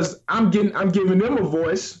because I'm giving them a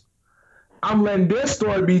voice. I'm letting their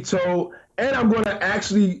story be told, and I'm going to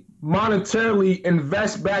actually monetarily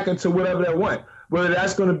invest back into whatever they want, whether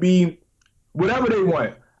that's going to be whatever they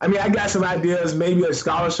want. I mean, I got some ideas, maybe a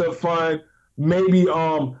scholarship fund, maybe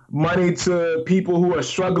money to people who are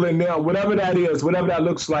struggling now, whatever that is, whatever that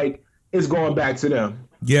looks like, is going back to them.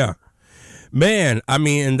 Yeah. Man, I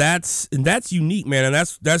mean, and that's unique, man, and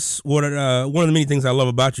that's what one of the many things I love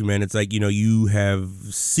about you, man. It's like, you have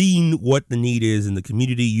seen what the need is in the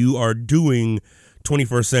community. You are doing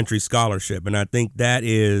 21st century scholarship, and I think that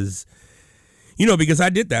is, because I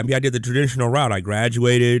did that. I mean, I did the traditional route. I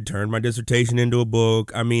graduated, turned my dissertation into a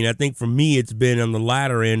book. I mean, I think for me, it's been on the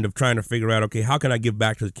latter end of trying to figure out, okay, how can I give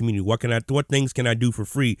back to the community? What things can I do for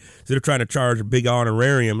free? Instead of trying to charge a big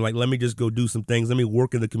honorarium, like, let me just go do some things. Let me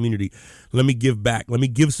work in the community. Let me give back. Let me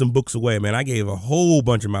give some books away, man. I gave a whole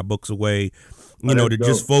bunch of my books away, to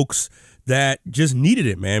just folks that just needed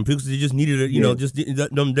it, man. People that just needed it, just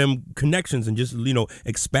them connections and just,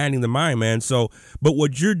 expanding the mind, man. So, but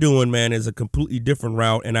what you're doing, man, is a completely different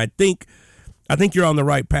route. And I think you're on the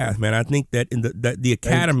right path, man. I think that that the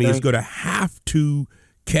academy is going to have to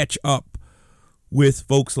catch up with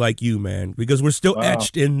folks like you, man, because we're still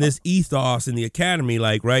etched in this ethos in the academy,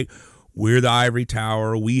 like, right? We're the ivory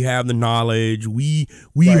tower. We have the knowledge. We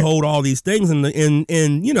hold all these things, and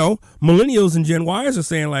millennials and Gen Ys are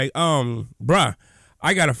saying like, bruh,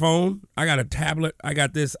 I got a phone, I got a tablet, I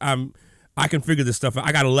got this. I can figure this stuff out.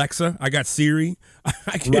 I got Alexa, I got Siri.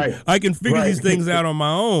 I can figure these things out on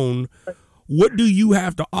my own. What do you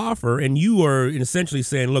have to offer? And you are essentially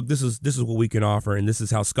saying, look, this is what we can offer, and this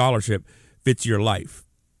is how scholarship fits your life.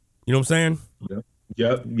 You know what I'm saying?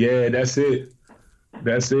 Yep. Yeah, that's it.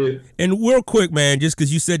 That's it. And real quick, man, just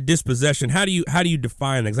because you said dispossession, how do you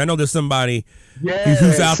define things? I know there's somebody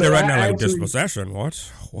who's out there right now like, dispossession. What?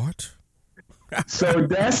 So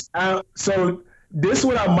so this is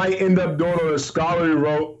what I might end up doing on a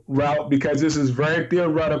scholarly route because this is very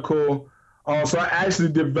theoretical. So I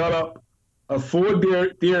actually developed a full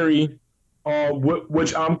theory,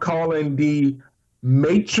 which I'm calling the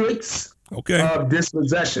matrix of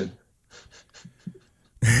dispossession.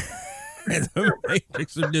 The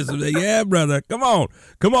matrix of dispossession. Yeah, brother. Come on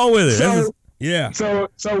with it. So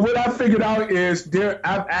what I figured out is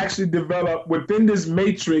I've actually developed within this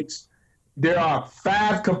matrix, there are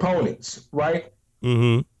 5 components, right?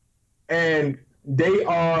 Mm-hmm. And they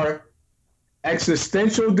are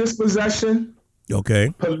existential dispossession,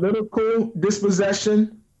 political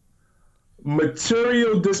dispossession,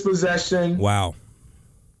 material dispossession,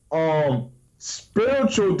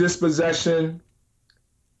 spiritual dispossession,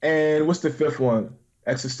 and what's the 5th one?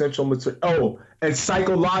 Existential material. Oh, and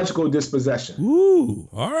psychological dispossession. Ooh,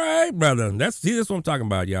 all right, brother. That's what I'm talking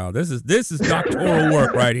about, y'all. This is doctoral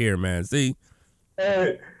work right here, man. See,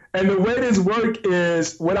 and the way this work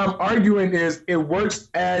is, what I'm arguing is, it works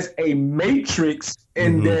as a matrix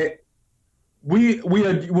in that we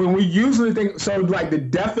are, when we usually think, so like the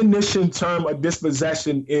definition term of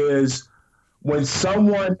dispossession is when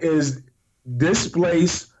someone is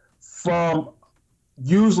displaced from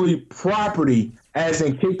usually property, as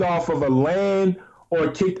in kicked off of a land or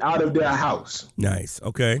kicked out of their house. Nice.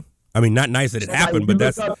 Okay. I mean, not nice that it happened, but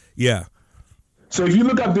that's, yeah. So if you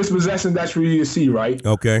look up dispossession, that's where you see, right?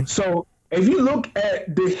 Okay. So if you look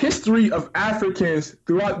at the history of Africans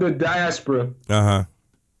throughout the diaspora,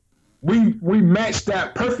 we matched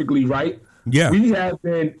that perfectly, right? Yeah. We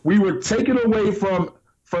were taken away from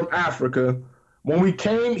Africa when we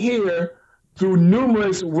came here through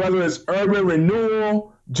numerous, whether it's urban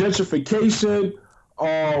renewal, gentrification,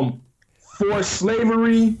 forced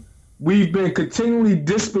slavery. We've been continually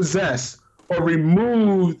dispossessed or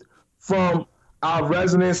removed from our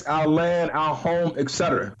residence, our land, our home,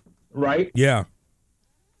 etc. Right? Yeah.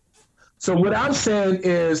 So what I'm saying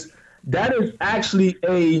is that is actually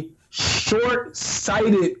a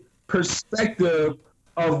short-sighted perspective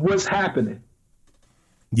of what's happening.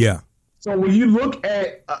 Yeah. So when you look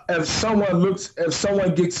at if someone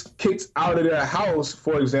gets kicked out of their house,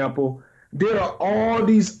 for example, there are all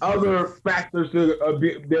these other factors that are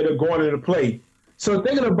going into play. So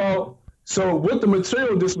thinking about with the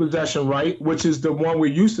material dispossession, right, which is the one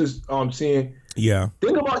we're used to seeing. Yeah.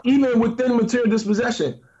 Think about even within material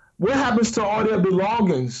dispossession, what happens to all their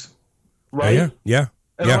belongings, right? Yeah.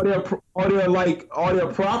 And all their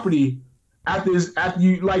property after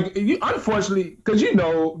you unfortunately, because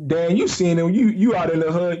Dan, you've seen it when you out in the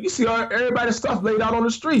hood, you see everybody's stuff laid out on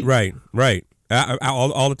the street. Right.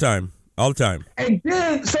 All the time. And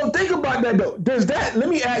then, so think about that though. Let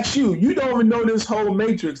me ask you, you don't even know this whole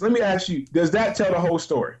matrix. Let me ask you, does that tell the whole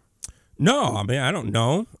story? No, I mean, I don't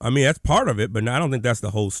know. I mean, that's part of it, but I don't think that's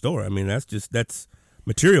the whole story. I mean, that's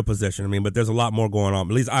material possession. I mean, but there's a lot more going on.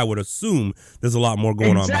 At least I would assume there's a lot more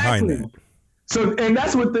going on behind that. So, and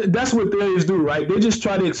that's what theories do, right? They just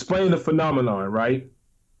try to explain the phenomenon, right?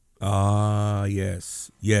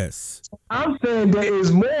 Yes. I'm saying there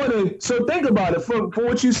is more than. So think about it. For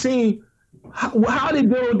what you've seen, how they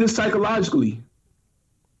deal with this psychologically.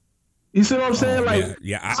 You see what I'm saying?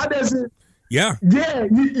 How does it? Yeah. Yeah.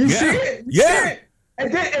 You see it? Yeah.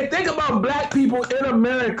 And think about black people in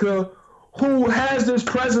America who has this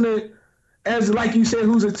president as, like you said,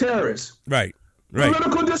 who's a terrorist. Right.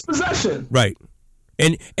 Political dispossession. Right.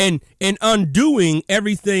 And undoing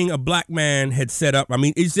everything a black man had set up. I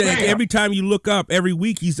mean, it's like every time you look up, every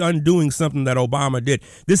week he's undoing something that Obama did.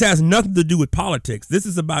 This has nothing to do with politics. This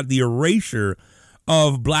is about the erasure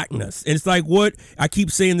of blackness. And it's like what I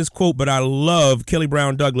keep saying this quote, but I love Kelly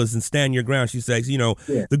Brown Douglas and Stand Your Ground. She says,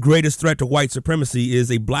 the greatest threat to white supremacy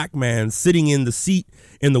is a black man sitting in the seat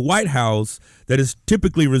in the White House that is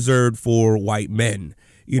typically reserved for white men.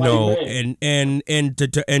 And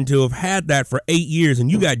to have had that for 8 years, and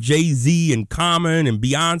you got Jay-Z and Common and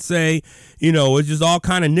Beyonce, it's just all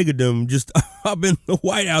kind of niggerdom just up in the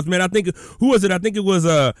White House, man. I think, who was it? I think it was,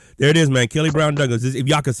 there it is, man, Kelly Brown Douglas. If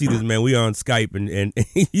y'all can see this, man, we are on Skype, and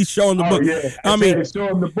he's showing the book. Yeah. I mean, show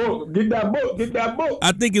him the book. Get that book.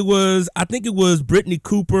 I think it was Brittany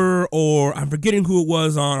Cooper, or I'm forgetting who it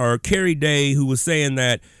was or Carrie Day, who was saying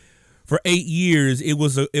that for 8 years, it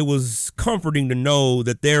was comforting to know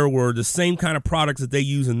that there were the same kind of products that they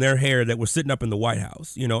use in their hair that were sitting up in the White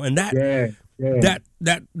House, and that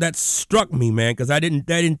struck me, man, because I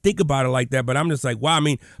didn't think about it like that. But I'm just like, wow. I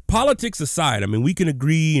mean, politics aside, I mean, we can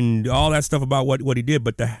agree and all that stuff about what he did,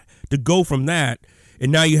 but to go from that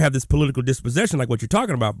and now you have this political dispossession, like what you're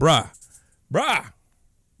talking about, bruh.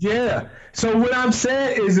 Yeah. So what I'm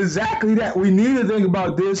saying is exactly that. We need to think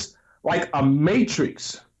about this like a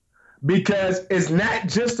matrix. Because it's not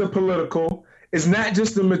just the political, it's not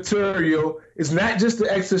just the material, it's not just the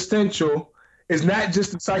existential, it's not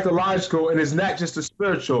just the psychological, and it's not just the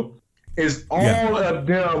spiritual. It's all of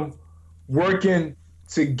them working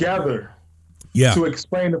together to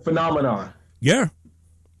explain the phenomenon. Yeah.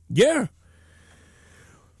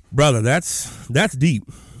 Brother, that's deep.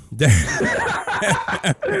 So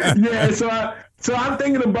I'm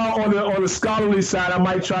thinking about on the scholarly side, I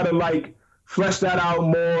might try to flesh that out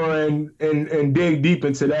more and dig deep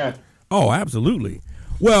into that. Oh, absolutely.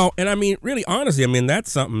 Well, and I mean, really, honestly, I mean,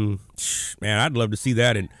 that's something, man, I'd love to see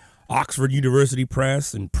that in Oxford University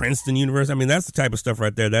Press and Princeton University. I mean, that's the type of stuff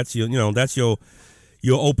right there. That's that's your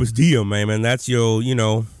opus diem, man. That's your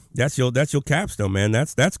capstone, man.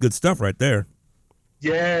 That's good stuff right there.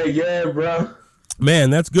 Yeah, bro. Man,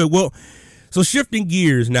 that's good. Well, so shifting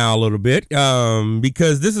gears now a little bit,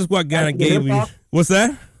 because this is what kind of gave me. What's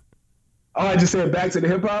that? Oh, I just said back to the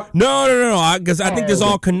hip hop. No, because I think this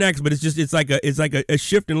all connects, but it's like a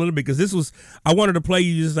shift in a little bit, because I wanted to play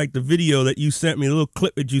you just like the video that you sent me, a little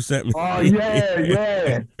clip that you sent me. Oh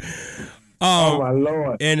yeah. Oh my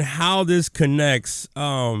Lord! And how this connects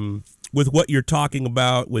with what you're talking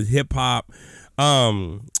about with hip hop.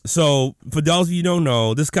 So for those of you who don't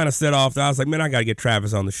know, this kind of set off. I was like, man, I gotta get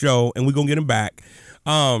Travis on the show, and we're gonna get him back.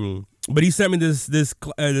 But he sent me this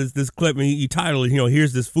clip, and he titled it,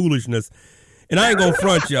 here's this foolishness. And I ain't gonna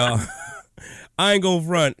front, y'all. I ain't gonna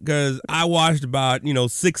front, because I watched about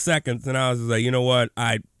 6 seconds, and I was just like, you know what,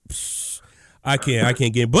 I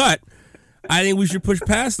can't get. But I think we should push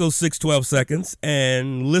past those 12 seconds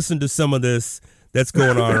and listen to some of this that's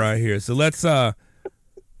going on right here. So let's take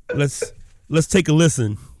a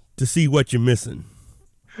listen to see what you're missing.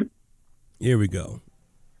 Here we go.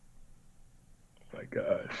 Oh my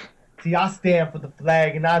gosh. See, I stand for the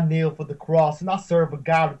flag, and I kneel for the cross, and I serve a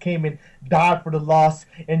God who came and died for the lost.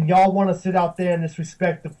 And y'all want to sit out there and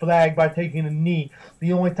disrespect the flag by taking a knee.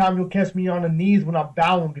 The only time you'll catch me on the knees when I'm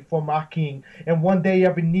bowing before my King. And one day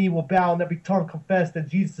every knee will bow and every tongue confess that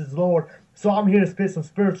Jesus is Lord. So I'm here to spit some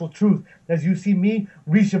spiritual truth as you see me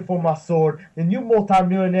reaching for my sword. And you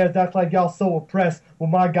multimillionaires act like y'all so oppressed. Well,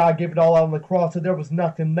 my God gave it all out on the cross, so there was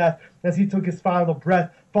nothing left. As he took his final breath,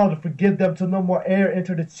 Father, forgive them till no more air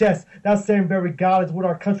enter the chest. That same very God is what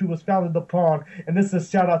our country was founded upon. And this is a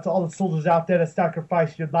shout out to all the soldiers out there that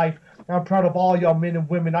sacrificed your life. I'm proud of all y'all men and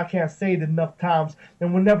women. I can't say it enough times.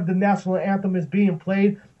 And whenever the national anthem is being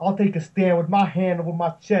played, I'll take a stand with my hand over my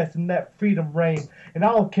chest and let freedom reign. And I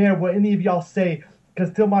don't care what any of y'all say,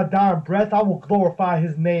 because till my dying breath, I will glorify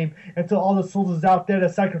his name. And to all the soldiers out there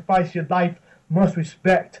that sacrifice your life, much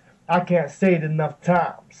respect. I can't say it enough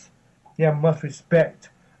times. Yeah, much respect.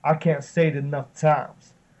 I can't say it enough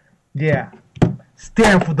times. Yeah.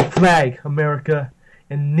 Stand for the flag, America,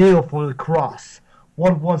 and kneel for the cross.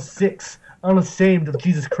 116, unashamed of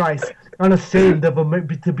Jesus Christ, unashamed of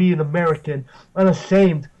to be an American,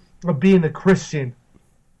 unashamed of being a Christian.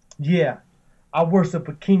 Yeah, I worship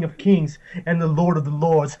a King of Kings and the Lord of the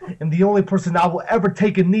Lords, and the only person I will ever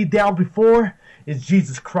take a knee down before is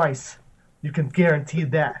Jesus Christ. You can guarantee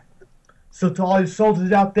that. So to all you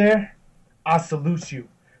soldiers out there, I salute you.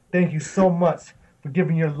 Thank you so much for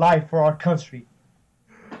giving your life for our country.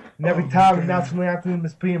 And every time the national anthem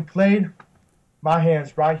is being played, my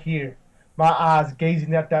hands right here, my eyes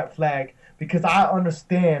gazing at that flag, because I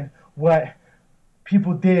understand what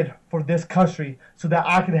people did for this country so that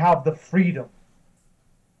I could have the freedom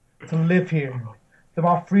to live here, to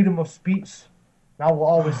my freedom of speech. And I will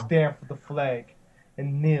always stand for the flag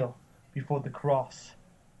and kneel before the cross.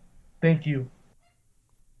 Thank you.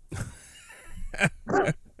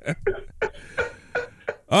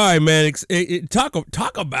 All right, man. Talk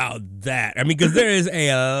about that. I mean, because there is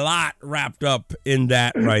a lot wrapped up in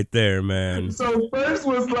that right there, man. So first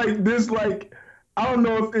was like this, like, I don't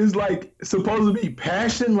know if it's like supposed to be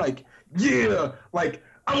passion, like, yeah, like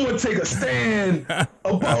I'm gonna take a stand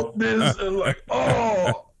about this, and like,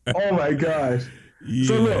 oh my gosh. Yeah.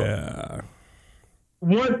 So look,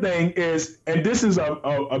 one thing is, and this is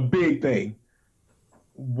a big thing,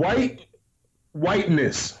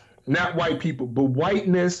 whiteness. Not white people, but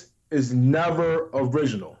whiteness is never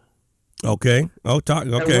original. Okay. Okay.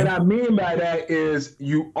 And what I mean by that is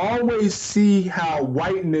you always see how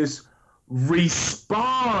whiteness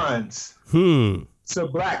responds to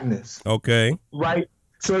blackness. Okay. Right?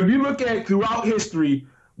 So if you look at throughout history,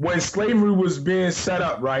 when slavery was being set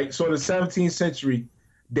up, right? So in the 17th century,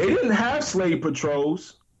 they didn't have slave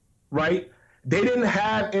patrols, right? They didn't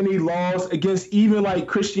have any laws against even like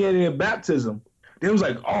Christianity and baptism. They was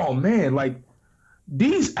like, oh man, like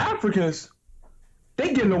these Africans,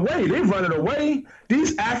 they getting away. They running away.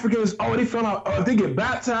 These Africans, they found out if they get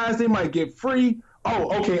baptized, they might get free.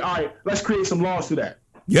 Oh, okay, all right, let's create some laws to that.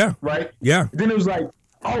 Yeah. Right? Yeah. Then it was like,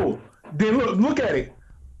 then look at it.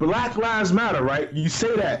 Black Lives Matter, right? You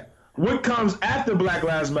say that. What comes after Black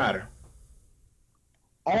Lives Matter?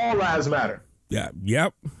 All lives matter. Yeah.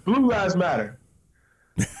 Yep. Blue Lives Matter.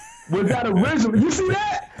 With that original, you see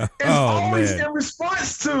that? It's always in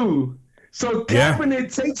response to. So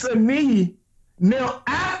Kaepernick takes a knee. Now,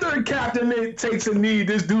 after Kaepernick takes a knee,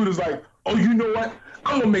 this dude is like, oh, you know what?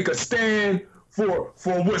 I'm going to make a stand for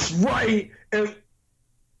what's right. And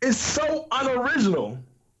it's so unoriginal.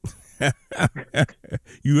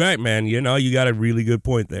 You're right, man. You got a really good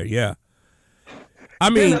point there. Yeah. I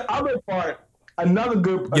mean, the other part,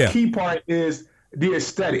 key part is the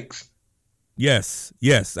aesthetics. Yes,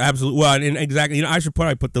 absolutely. Well, and exactly. I should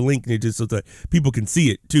probably put the link in it just so that people can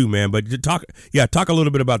see it too, man. But talk a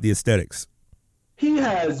little bit about the aesthetics. He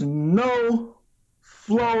has no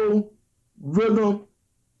flow, rhythm,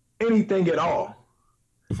 anything at all.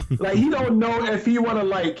 Like he don't know if he want to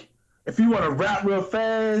rap real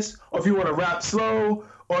fast, or if he want to rap slow,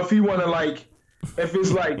 or if he want to if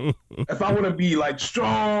it's like, if I want to be like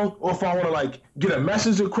strong, or if I want to like get a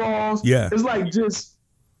message across. Yeah, it's like just.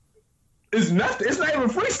 It's nothing. It's not even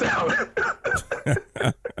freestyle.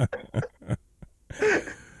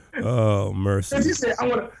 Oh, mercy. He said, I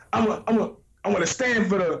want to stand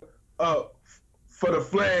for the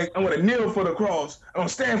flag. I want to kneel for the cross. I want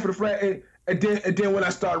to stand for the flag. And then when I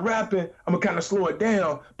start rapping, I'm gonna kind of slow it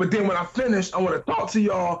down. But then when I finish, I want to talk to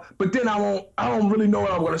y'all. But then I don't really know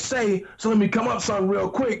what I'm gonna say. So let me come up something real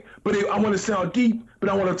quick. But I want to sound deep. But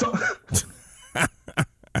I want to talk.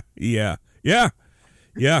 Yeah.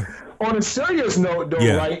 On a serious note,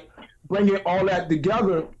 though, right? Bringing all that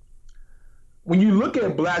together. When you look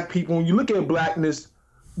at black people, when you look at blackness,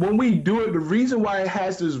 when we do it, the reason why it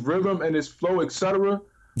has this rhythm and this flow, etc.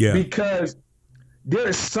 Because there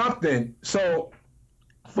is something. So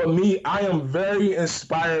for me, I am very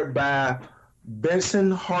inspired by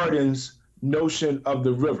Benson Hardin's notion of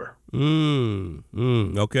the river.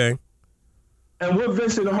 Okay. And what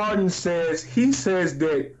Vincent Hardin says, he says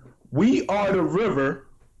that we are the river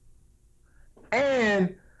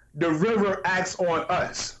and the river acts on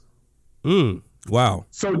us. Wow.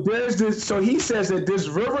 So there's this. So he says that this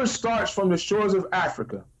river starts from the shores of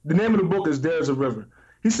Africa. The name of the book is There's a River.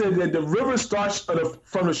 He said that the river starts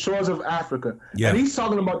from the shores of Africa. Yeah. And he's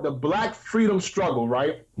talking about the black freedom struggle,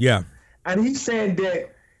 right? Yeah. And he's saying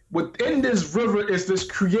that within this river is this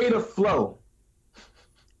creative flow.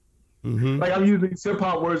 Like I'm using hip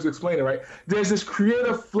hop words to explain it, right? There's this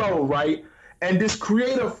creative flow, right? And this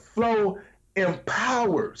creative flow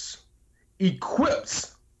empowers,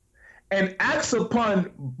 equips, and acts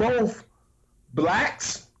upon both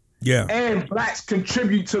blacks and blacks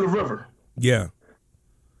contribute to the river. Yeah.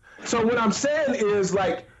 So what I'm saying is,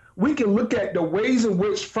 like, we can look at the ways in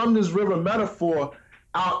which, from this river metaphor,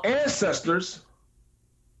 our ancestors,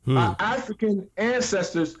 our African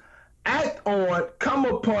ancestors, come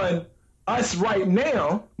upon us right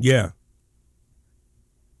now. Yeah.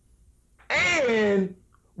 And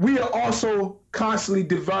we are also constantly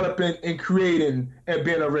developing and creating and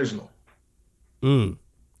being original.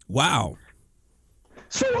 Wow.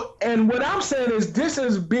 So, and what I'm saying is this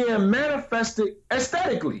is being manifested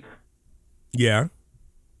aesthetically. Yeah.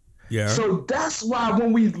 So that's why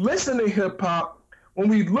when we listen to hip hop, when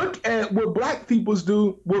we look at what black people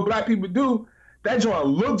do, that joint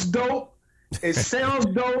looks dope. It sounds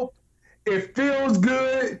dope. It feels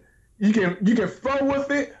good. You can flow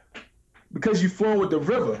with it because you flow with the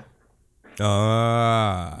river.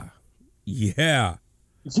 Yeah.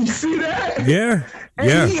 You see that? Yeah.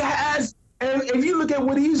 And he has, and if you look at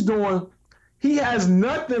what he's doing, he has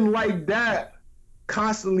nothing like that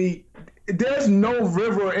constantly. There's no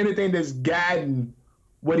river or anything that's guiding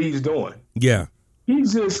what he's doing. Yeah.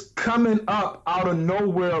 He's just coming up out of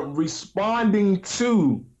nowhere, responding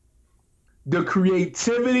to the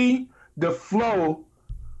creativity, the flow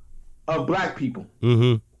of black people.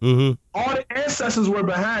 All the ancestors were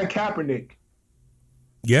behind Kaepernick.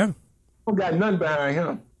 Yeah. Don't got nothing behind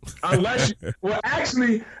him. Unless well,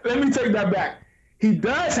 actually, let me take that back. He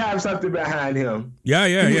does have something behind him. Yeah.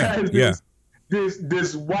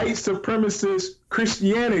 This white supremacist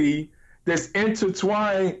Christianity that's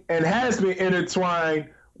intertwined and has been intertwined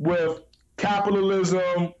with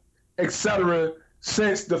capitalism, etc.,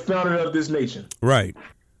 since the founding of this nation. Right.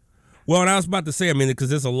 Well, and I was about to say, I mean, because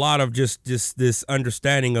there's a lot of just this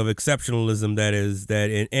understanding of exceptionalism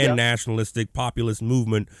and nationalistic populist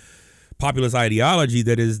movement, populist ideology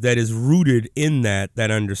that is rooted in that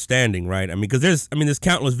understanding, right? I mean, because there's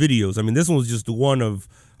countless videos. I mean, this one was just one of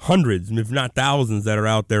hundreds, if not thousands, that are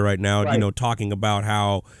out there right now. Right. You know, talking about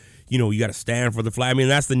how, you know, you got to stand for the flag. I mean,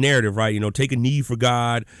 that's the narrative, right? You know, take a knee for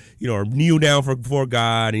God, you know, or kneel down before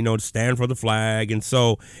God, you know, stand for the flag. And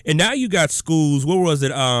so, and now you got schools, where was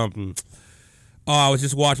it? I was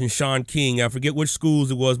just watching Sean King. I forget which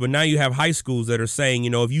schools it was, but now you have high schools that are saying, you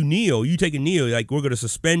know, if you kneel, you take a kneel, like, we're going to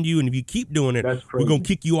suspend you. And if you keep doing it, we're going to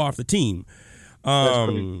kick you off the team.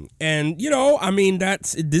 And, you know, I mean,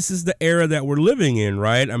 this is the era that we're living in,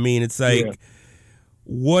 right? I mean, it's like,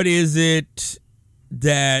 what is it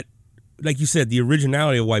that, like you said, the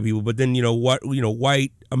originality of white people, but then, you know,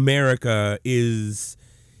 white America is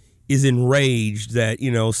enraged that,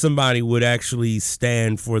 you know, somebody would actually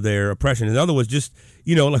stand for their oppression. In other words, just,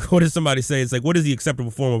 you know, like, what does somebody say? It's like, what is the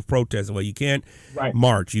acceptable form of protest? Well, you can't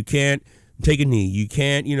march, you can't take a knee, you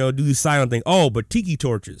can't, you know, do the silent thing. Oh, but tiki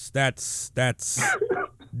torches, that's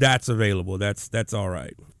available. That's all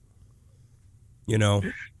right. You know.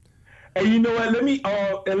 And you know what? Let me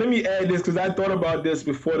add this, because I thought about this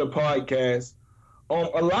before the podcast. A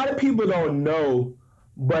lot of people don't know,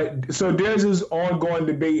 but so there's this ongoing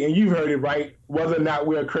debate, and you've heard it, right? Whether or not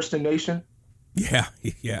we're a Christian nation. Yeah.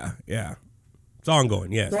 It's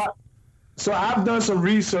ongoing. Yes. So I've done some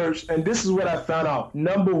research, and this is what I found out.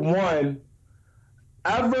 Number one,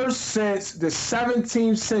 ever since the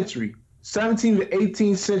 17th century, 17th to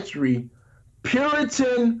 18th century,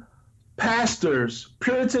 Puritan pastors,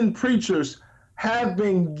 Puritan preachers have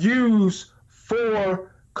been used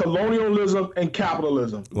for colonialism and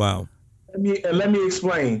capitalism. Wow. Let me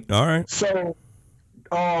explain. All right. So,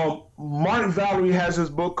 Mark Valerie has this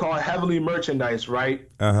book called Heavenly Merchandise, right?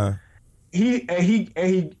 Uh-huh. He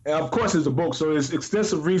of course it's a book, so it's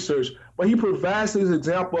extensive research, but he provides this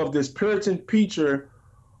example of this Puritan preacher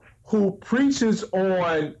who preaches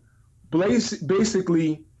on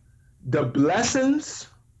basically the blessings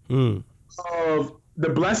of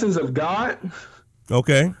God.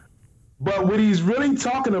 Okay. But what he's really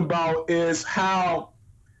talking about is how,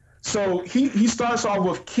 so he starts off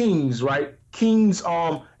with kings, right? Kings,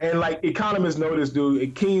 and like economists know this,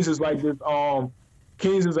 dude. Kings is like this,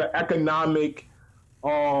 Kings is an economic,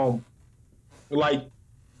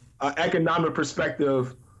 economic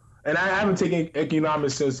perspective. And I haven't taken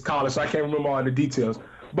economics since college, so I can't remember all the details.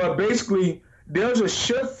 But basically, there's a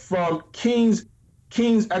shift from King's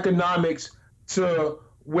economics to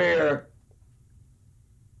where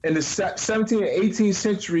in the 17th and 18th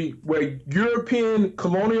century, where European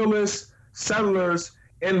colonialist settlers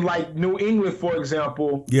in like New England, for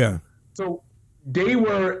example. Yeah. So they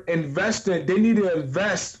were investing, they needed to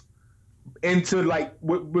invest into like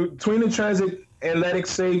between the transatlantic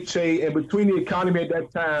slave trade and between the economy at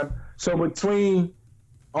that time. So between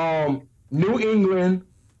New England,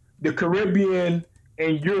 the Caribbean,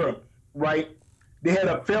 and Europe, right? They had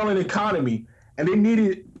a failing economy and they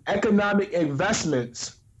needed economic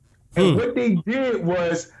investments. And what they did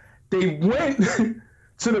was they went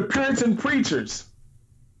to the Puritan preachers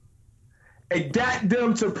and got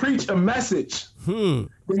them to preach a message.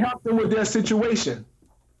 They helped them with their situation.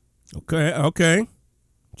 Okay.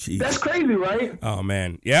 Jeez. That's crazy, right? Oh,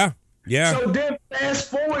 man. Yeah. So then fast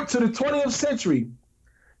forward to the 20th century.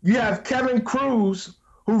 You have Kevin Cruz,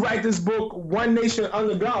 who wrote this book, One Nation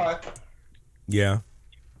Under God. Yeah.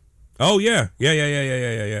 Oh, yeah.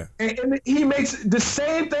 Yeah. And he makes the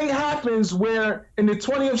same thing happens where in the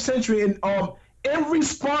 20th century, in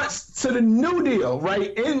response to the New Deal,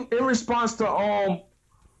 right? In response to,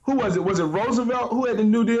 who was it? Was it Roosevelt who had the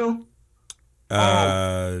New Deal?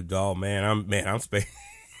 Oh man, I'm spacing.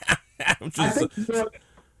 I'm sure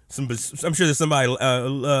there's somebody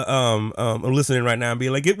listening right now and be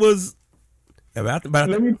like, it was about.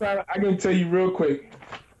 Let me try. I can tell you real quick.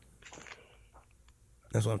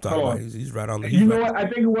 That's what I'm talking about. He's right on the. You know what? I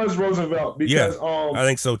think it was Roosevelt because I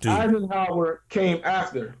think so too. Eisenhower came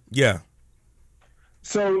after. Yeah.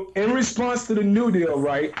 So in response to the New Deal,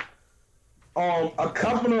 right? A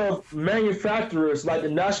couple of manufacturers, like the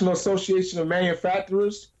National Association of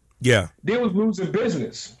Manufacturers, they was losing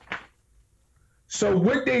business. So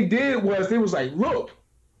what they did was they was like, look,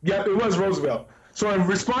 it was Roosevelt. So in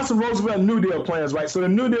response to Roosevelt New Deal plans, right? So the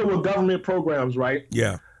New Deal were government programs, right?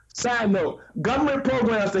 Yeah. Side note, government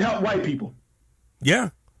programs to help white people. Yeah.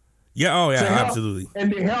 Yeah. Oh yeah. Absolutely.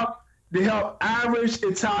 And they help Irish,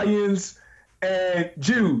 Italians, and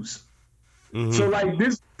Jews. Mm-hmm. So like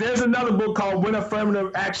there's another book called When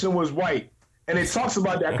Affirmative Action Was White. And it talks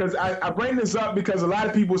about that because I bring this up because a lot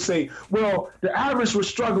of people say, well, the Irish were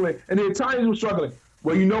struggling and the Italians were struggling.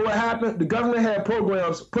 Well, you know what happened? The government had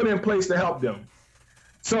programs put in place to help them.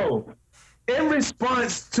 So in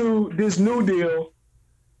response to this New Deal,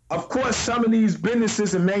 of course, some of these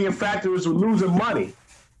businesses and manufacturers were losing money.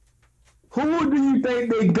 Who do you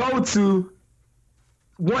think they go to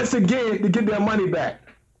once again to get their money back?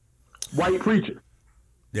 White preacher.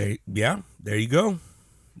 There you go.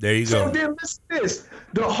 So then listen to this.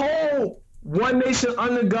 The whole One Nation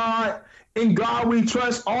Under God, in God We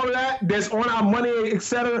Trust, all of that's on our money,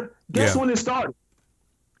 etc. Guess when it started?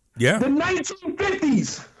 Yeah. The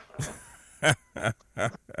 1950s.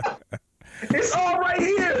 It's all right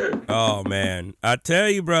here. Oh, man. I tell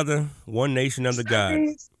you, brother, One Nation Under God.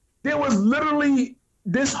 There was literally,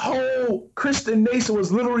 this whole Christian nation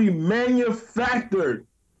was literally manufactured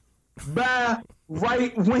by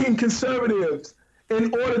right-wing conservatives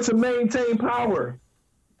in order to maintain power.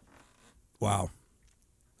 Wow.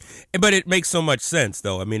 But it makes so much sense,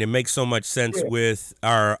 though. I mean, it makes so much sense with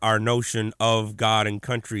our notion of God and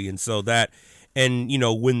country. And so that, and, you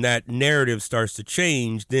know, when that narrative starts to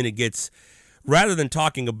change, then it gets, rather than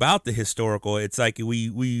talking about the historical, it's like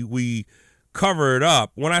we cover it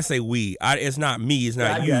up. When I say we, it's not me, it's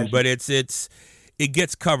not you, but it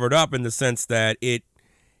gets covered up in the sense that it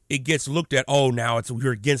gets looked at, now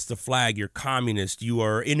you're against the flag, you're communist, you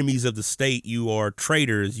are enemies of the state, you are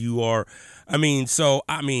traitors, it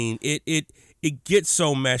gets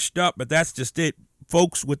so meshed up, but that's just it.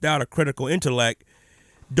 Folks without a critical intellect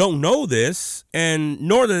don't know this, and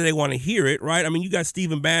nor do they want to hear it, right? I mean, you got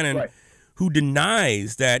Stephen Bannon who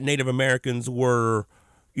denies that Native Americans were,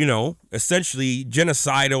 you know, essentially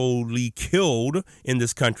genocidally killed in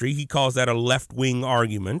this country. He calls that a left-wing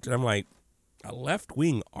argument. And I'm like, a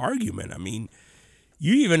left-wing argument? I mean,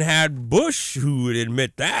 you even had Bush who would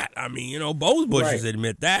admit that. I mean, you know, both Bushes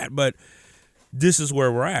admit that. But this is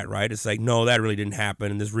where we're at, right? It's like, no, that really didn't happen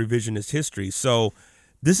in this revisionist history. So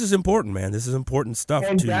this is important, man. This is important stuff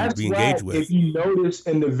to be engaged with. If you notice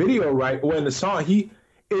in the video, right, or in the song, he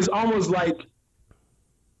is almost like,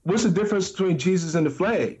 what's the difference between Jesus and the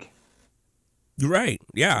flag? You're right.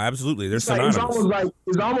 Yeah, absolutely. They're synonymous.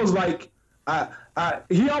 It's almost like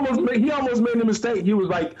he almost made the mistake. He was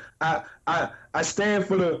like, I stand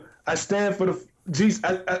for the Jesus.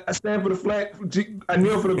 I stand for the flag. I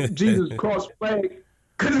kneel for the Jesus cross flag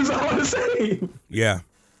because it's all the same. Yeah.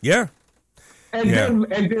 And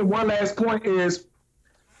then one last point is,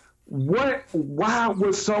 why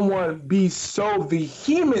would someone be so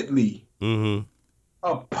vehemently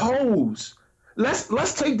opposed?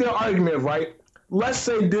 Let's take their argument, right? Let's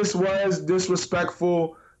say this was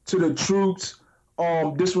disrespectful to the troops.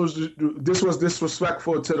 This was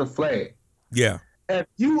disrespectful to the flag. Yeah. If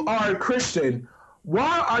you are a Christian,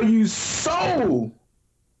 why are you so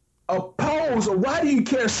opposed, or why do you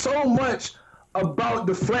care so much about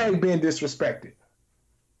the flag being disrespected?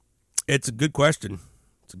 It's a good question.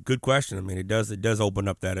 It's a good question. I mean, it does open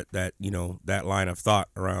up that you know, that line of thought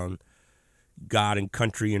around God and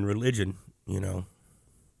country and religion, you know.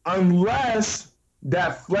 Unless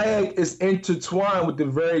that flag is intertwined with the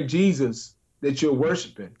very Jesus that you're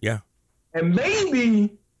worshiping. Yeah. And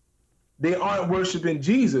maybe they aren't worshiping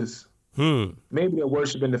Jesus. Maybe they're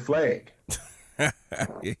worshiping the flag.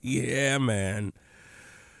 Yeah, man.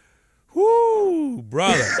 Whoo,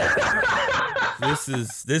 brother. This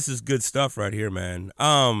is good stuff right here, man.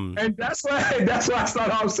 And that's why I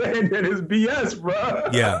started off saying that it's BS, bro.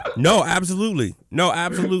 Yeah. No, absolutely,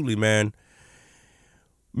 man.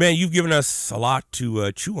 Man, you've given us a lot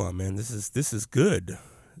to chew on, man. This is good.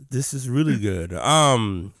 This is really good.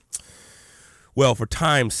 Well, for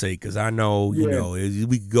time's sake, because I know, you know,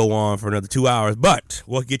 we could go on for another 2 hours, but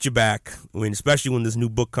we'll get you back. I mean, especially when this new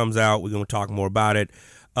book comes out, we're going to talk more about it.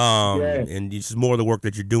 And it's just more of the work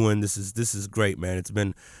that you're doing. This is great, man. It's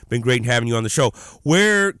been great having you on the show.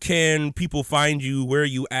 Where can people find you? Where are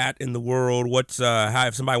you at in the world? What's how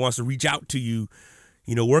if somebody wants to reach out to you,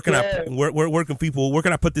 you know, where can I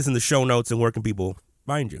put this in the show notes, and where can people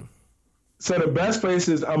find you? So the best place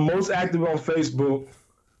is I'm most active on Facebook.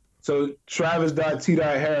 So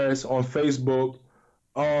Travis.T.Harris on Facebook.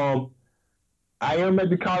 I am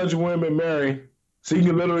at the College of William and Mary. So you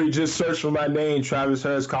can literally just search for my name, Travis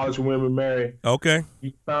Harris, College of William and Mary. Okay.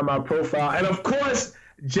 You can find my profile. And of course,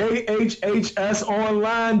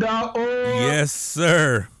 JHHSonline.org. Yes,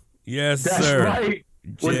 sir. Yes, That's sir. That's right.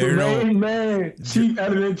 With the main man, chief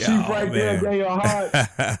editor-in-chief there, Daniel Hart.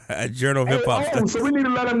 Journal Hip Hop. So we need to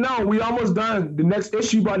let them know we almost done. The next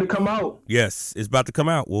issue about to come out. Yes, it's about to come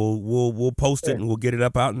out. We'll post it and we'll get it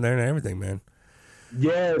up out in there and everything, man.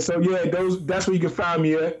 Yeah. So that's where you can find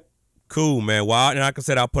me at. Cool, man. Well, and like I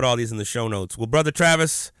said, I'll put all these in the show notes. Well, Brother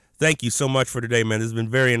Travis, thank you so much for today, man. This has been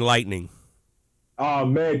very enlightening. Oh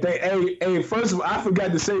man, hey, first of all, I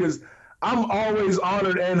forgot to say this. I'm always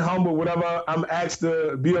honored and humble whenever I'm asked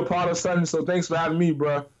to be a part of something. So thanks for having me,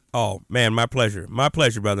 bro. Oh, man, my pleasure. My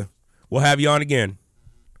pleasure, brother. We'll have you on again.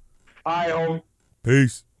 All right, homie.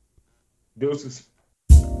 Peace. Deuces.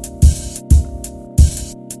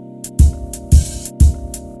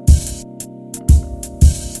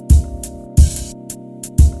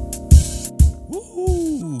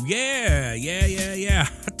 Woo, yeah.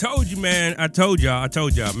 I told you, man. I told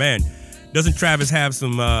y'all, man. Doesn't Travis have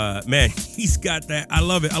some, man, he's got that. I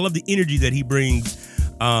love it. I love the energy that he brings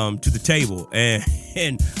to the table. And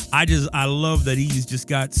I love that he's just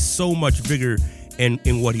got so much vigor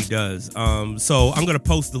in what he does. So I'm going to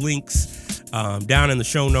post the links down in the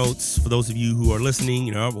show notes for those of you who are listening,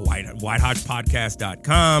 you know,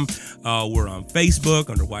 whitehodgepodcast.com. We're on Facebook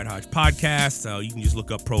under White Hodge Podcast. You can just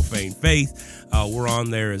look up Profane Faith. We're on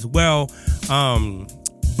there as well.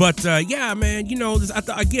 But yeah, man, you know,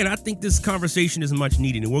 I think this conversation is much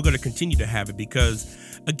needed, and we're going to continue to have it because,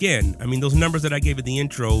 again, I mean, those numbers that I gave at the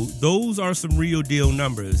intro, those are some real deal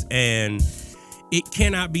numbers, and it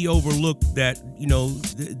cannot be overlooked that, you know,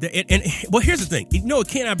 well, here's the thing. No, it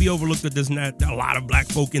cannot be overlooked that there's not a lot of black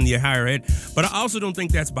folk in the higher ed, but I also don't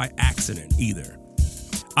think that's by accident either.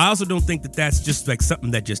 I also don't think that that's just like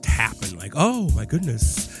something that just happened, like, oh, my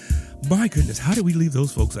goodness. My goodness, how did we leave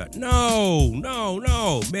those folks out? No,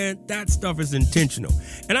 man, that stuff is intentional.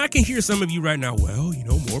 And I can hear some of you right now, well,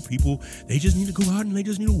 more people, they just need to go out and they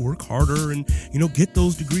just need to work harder and, get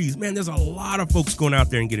those degrees. Man, there's a lot of folks going out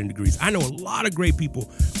there and getting degrees. I know a lot of great people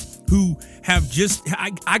who have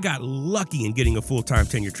I got lucky in getting a full-time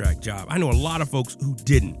tenure track job. I know a lot of folks who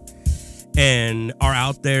didn't and are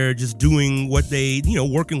out there just doing what they,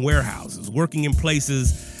 working warehouses, working in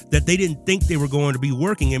places that they didn't think they were going to be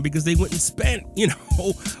working in because they went and spent,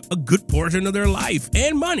 a good portion of their life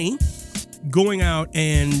and money going out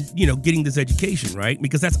and, getting this education, right?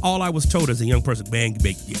 Because that's all I was told as a young person. Man,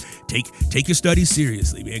 take your studies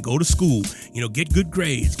seriously, man. Go to school, get good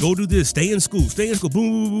grades, go do this, stay in school, boom,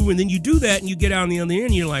 boom, boom. And then you do that and you get out on the other end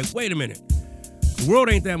and you're like, wait a minute. The world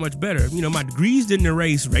ain't that much better. My degrees didn't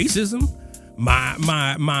erase racism.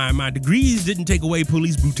 My degrees didn't take away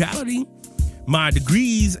police brutality. My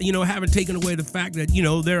degrees, haven't taken away the fact that,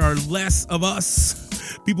 there are less of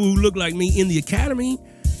us, people who look like me in the academy.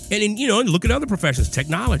 And then, look at other professions,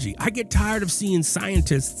 technology. I get tired of seeing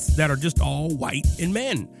scientists that are just all white and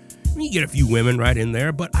men. I mean, you get a few women right in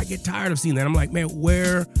there, but I get tired of seeing that. I'm like, man,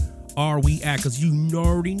 where are we at? Because you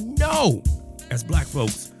already know, as black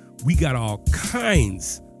folks, we got all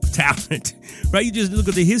kinds of talent, right? You just look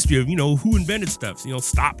at the history of, who invented stuff,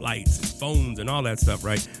 stoplights and phones and all that stuff,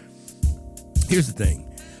 right? Here's the thing,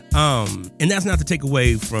 and that's not to take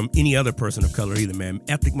away from any other person of color either, man.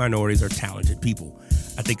 Ethnic minorities are talented people.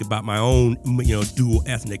 I think about my own, dual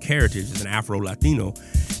ethnic heritage as an Afro-Latino,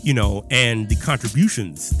 and the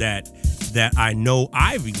contributions that I know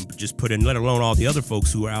I've even just put in, let alone all the other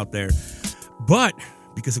folks who are out there. But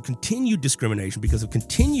because of continued discrimination, because of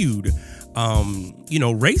continued,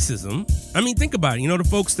 racism. I mean, think about it. The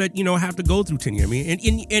folks that, have to go through tenure. I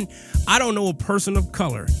mean, and I don't know a person of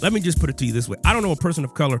color. Let me just put it to you this way. I don't know a person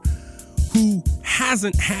of color who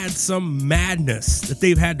hasn't had some madness that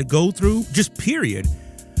they've had to go through, just period.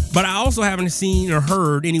 But I also haven't seen or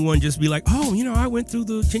heard anyone just be like, oh, I went through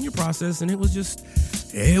the tenure process and it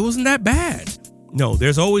wasn't that bad. No,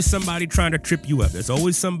 there's always somebody trying to trip you up. There's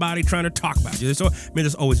always somebody trying to talk about you.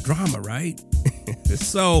 There's always drama, right?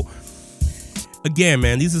 So, again,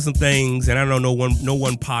 man, these are some things, and I don't know no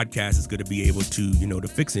one podcast is going to be able to, to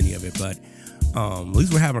fix any of it, but at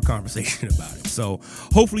least we're having a conversation about it. So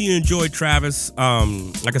hopefully you enjoyed Travis.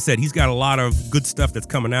 Like I said, he's got a lot of good stuff that's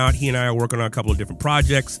coming out. He and I are working on a couple of different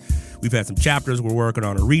projects. We've had some chapters. We're working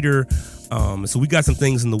on a reader. So we got some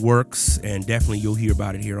things in the works, and definitely you'll hear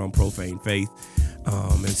about it here on Profane Faith.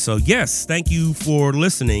 And so, yes, thank you for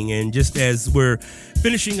listening. And just as we're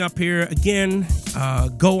finishing up here, again,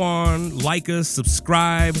 go on, like us,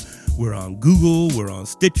 subscribe. We're on Google, we're on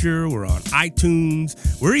Stitcher, we're on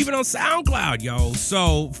iTunes, we're even on SoundCloud, y'all.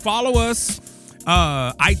 So follow us,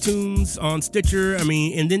 iTunes, on Stitcher.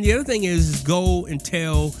 And then the other thing is go and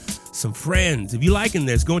tell some friends. If you're liking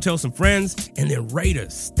this, go and tell some friends and then rate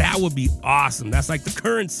us. That would be awesome. That's like the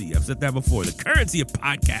currency. I've said that before, the currency of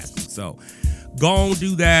podcasting. So go and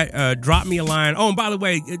do that. Drop me a line. Oh, and by the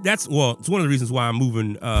way, it's one of the reasons why I'm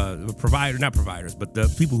moving not providers, but the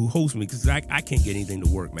people who host me, because I can't get anything to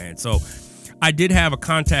work, man. So I did have a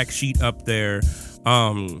contact sheet up there.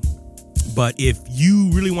 But if you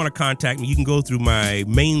really want to contact me, you can go through my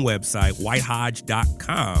main website,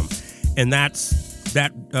 whitehodge.com. And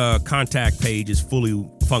that contact page is fully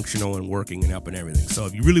functional and working and up and everything. So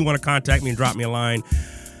if you really want to contact me and drop me a line,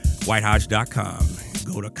 whitehodge.com.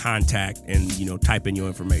 Go to contact and, type in your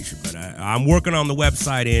information. But I'm working on the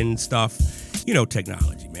website and stuff,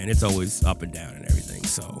 technology, man. It's always up and down and everything.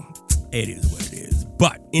 So it is what it is.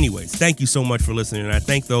 But anyways, thank you so much for listening. And I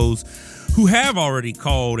thank those who have already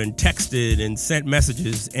called and texted and sent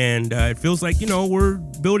messages. And it feels like, we're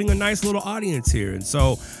building a nice little audience here. And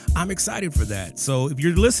so I'm excited for that. So if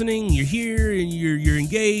you're listening, you're here and you're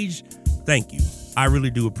engaged, thank you. I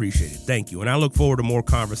really do appreciate it. Thank you. And I look forward to more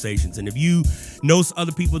conversations. And if you know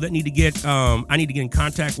other people that need to get, I need to get in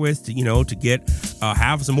contact with, to get,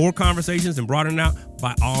 have some more conversations and broaden it out,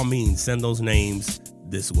 by all means, send those names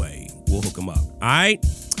this way. We'll hook them up. All right.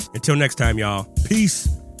 Until next time, y'all.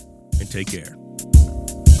 Peace and take care.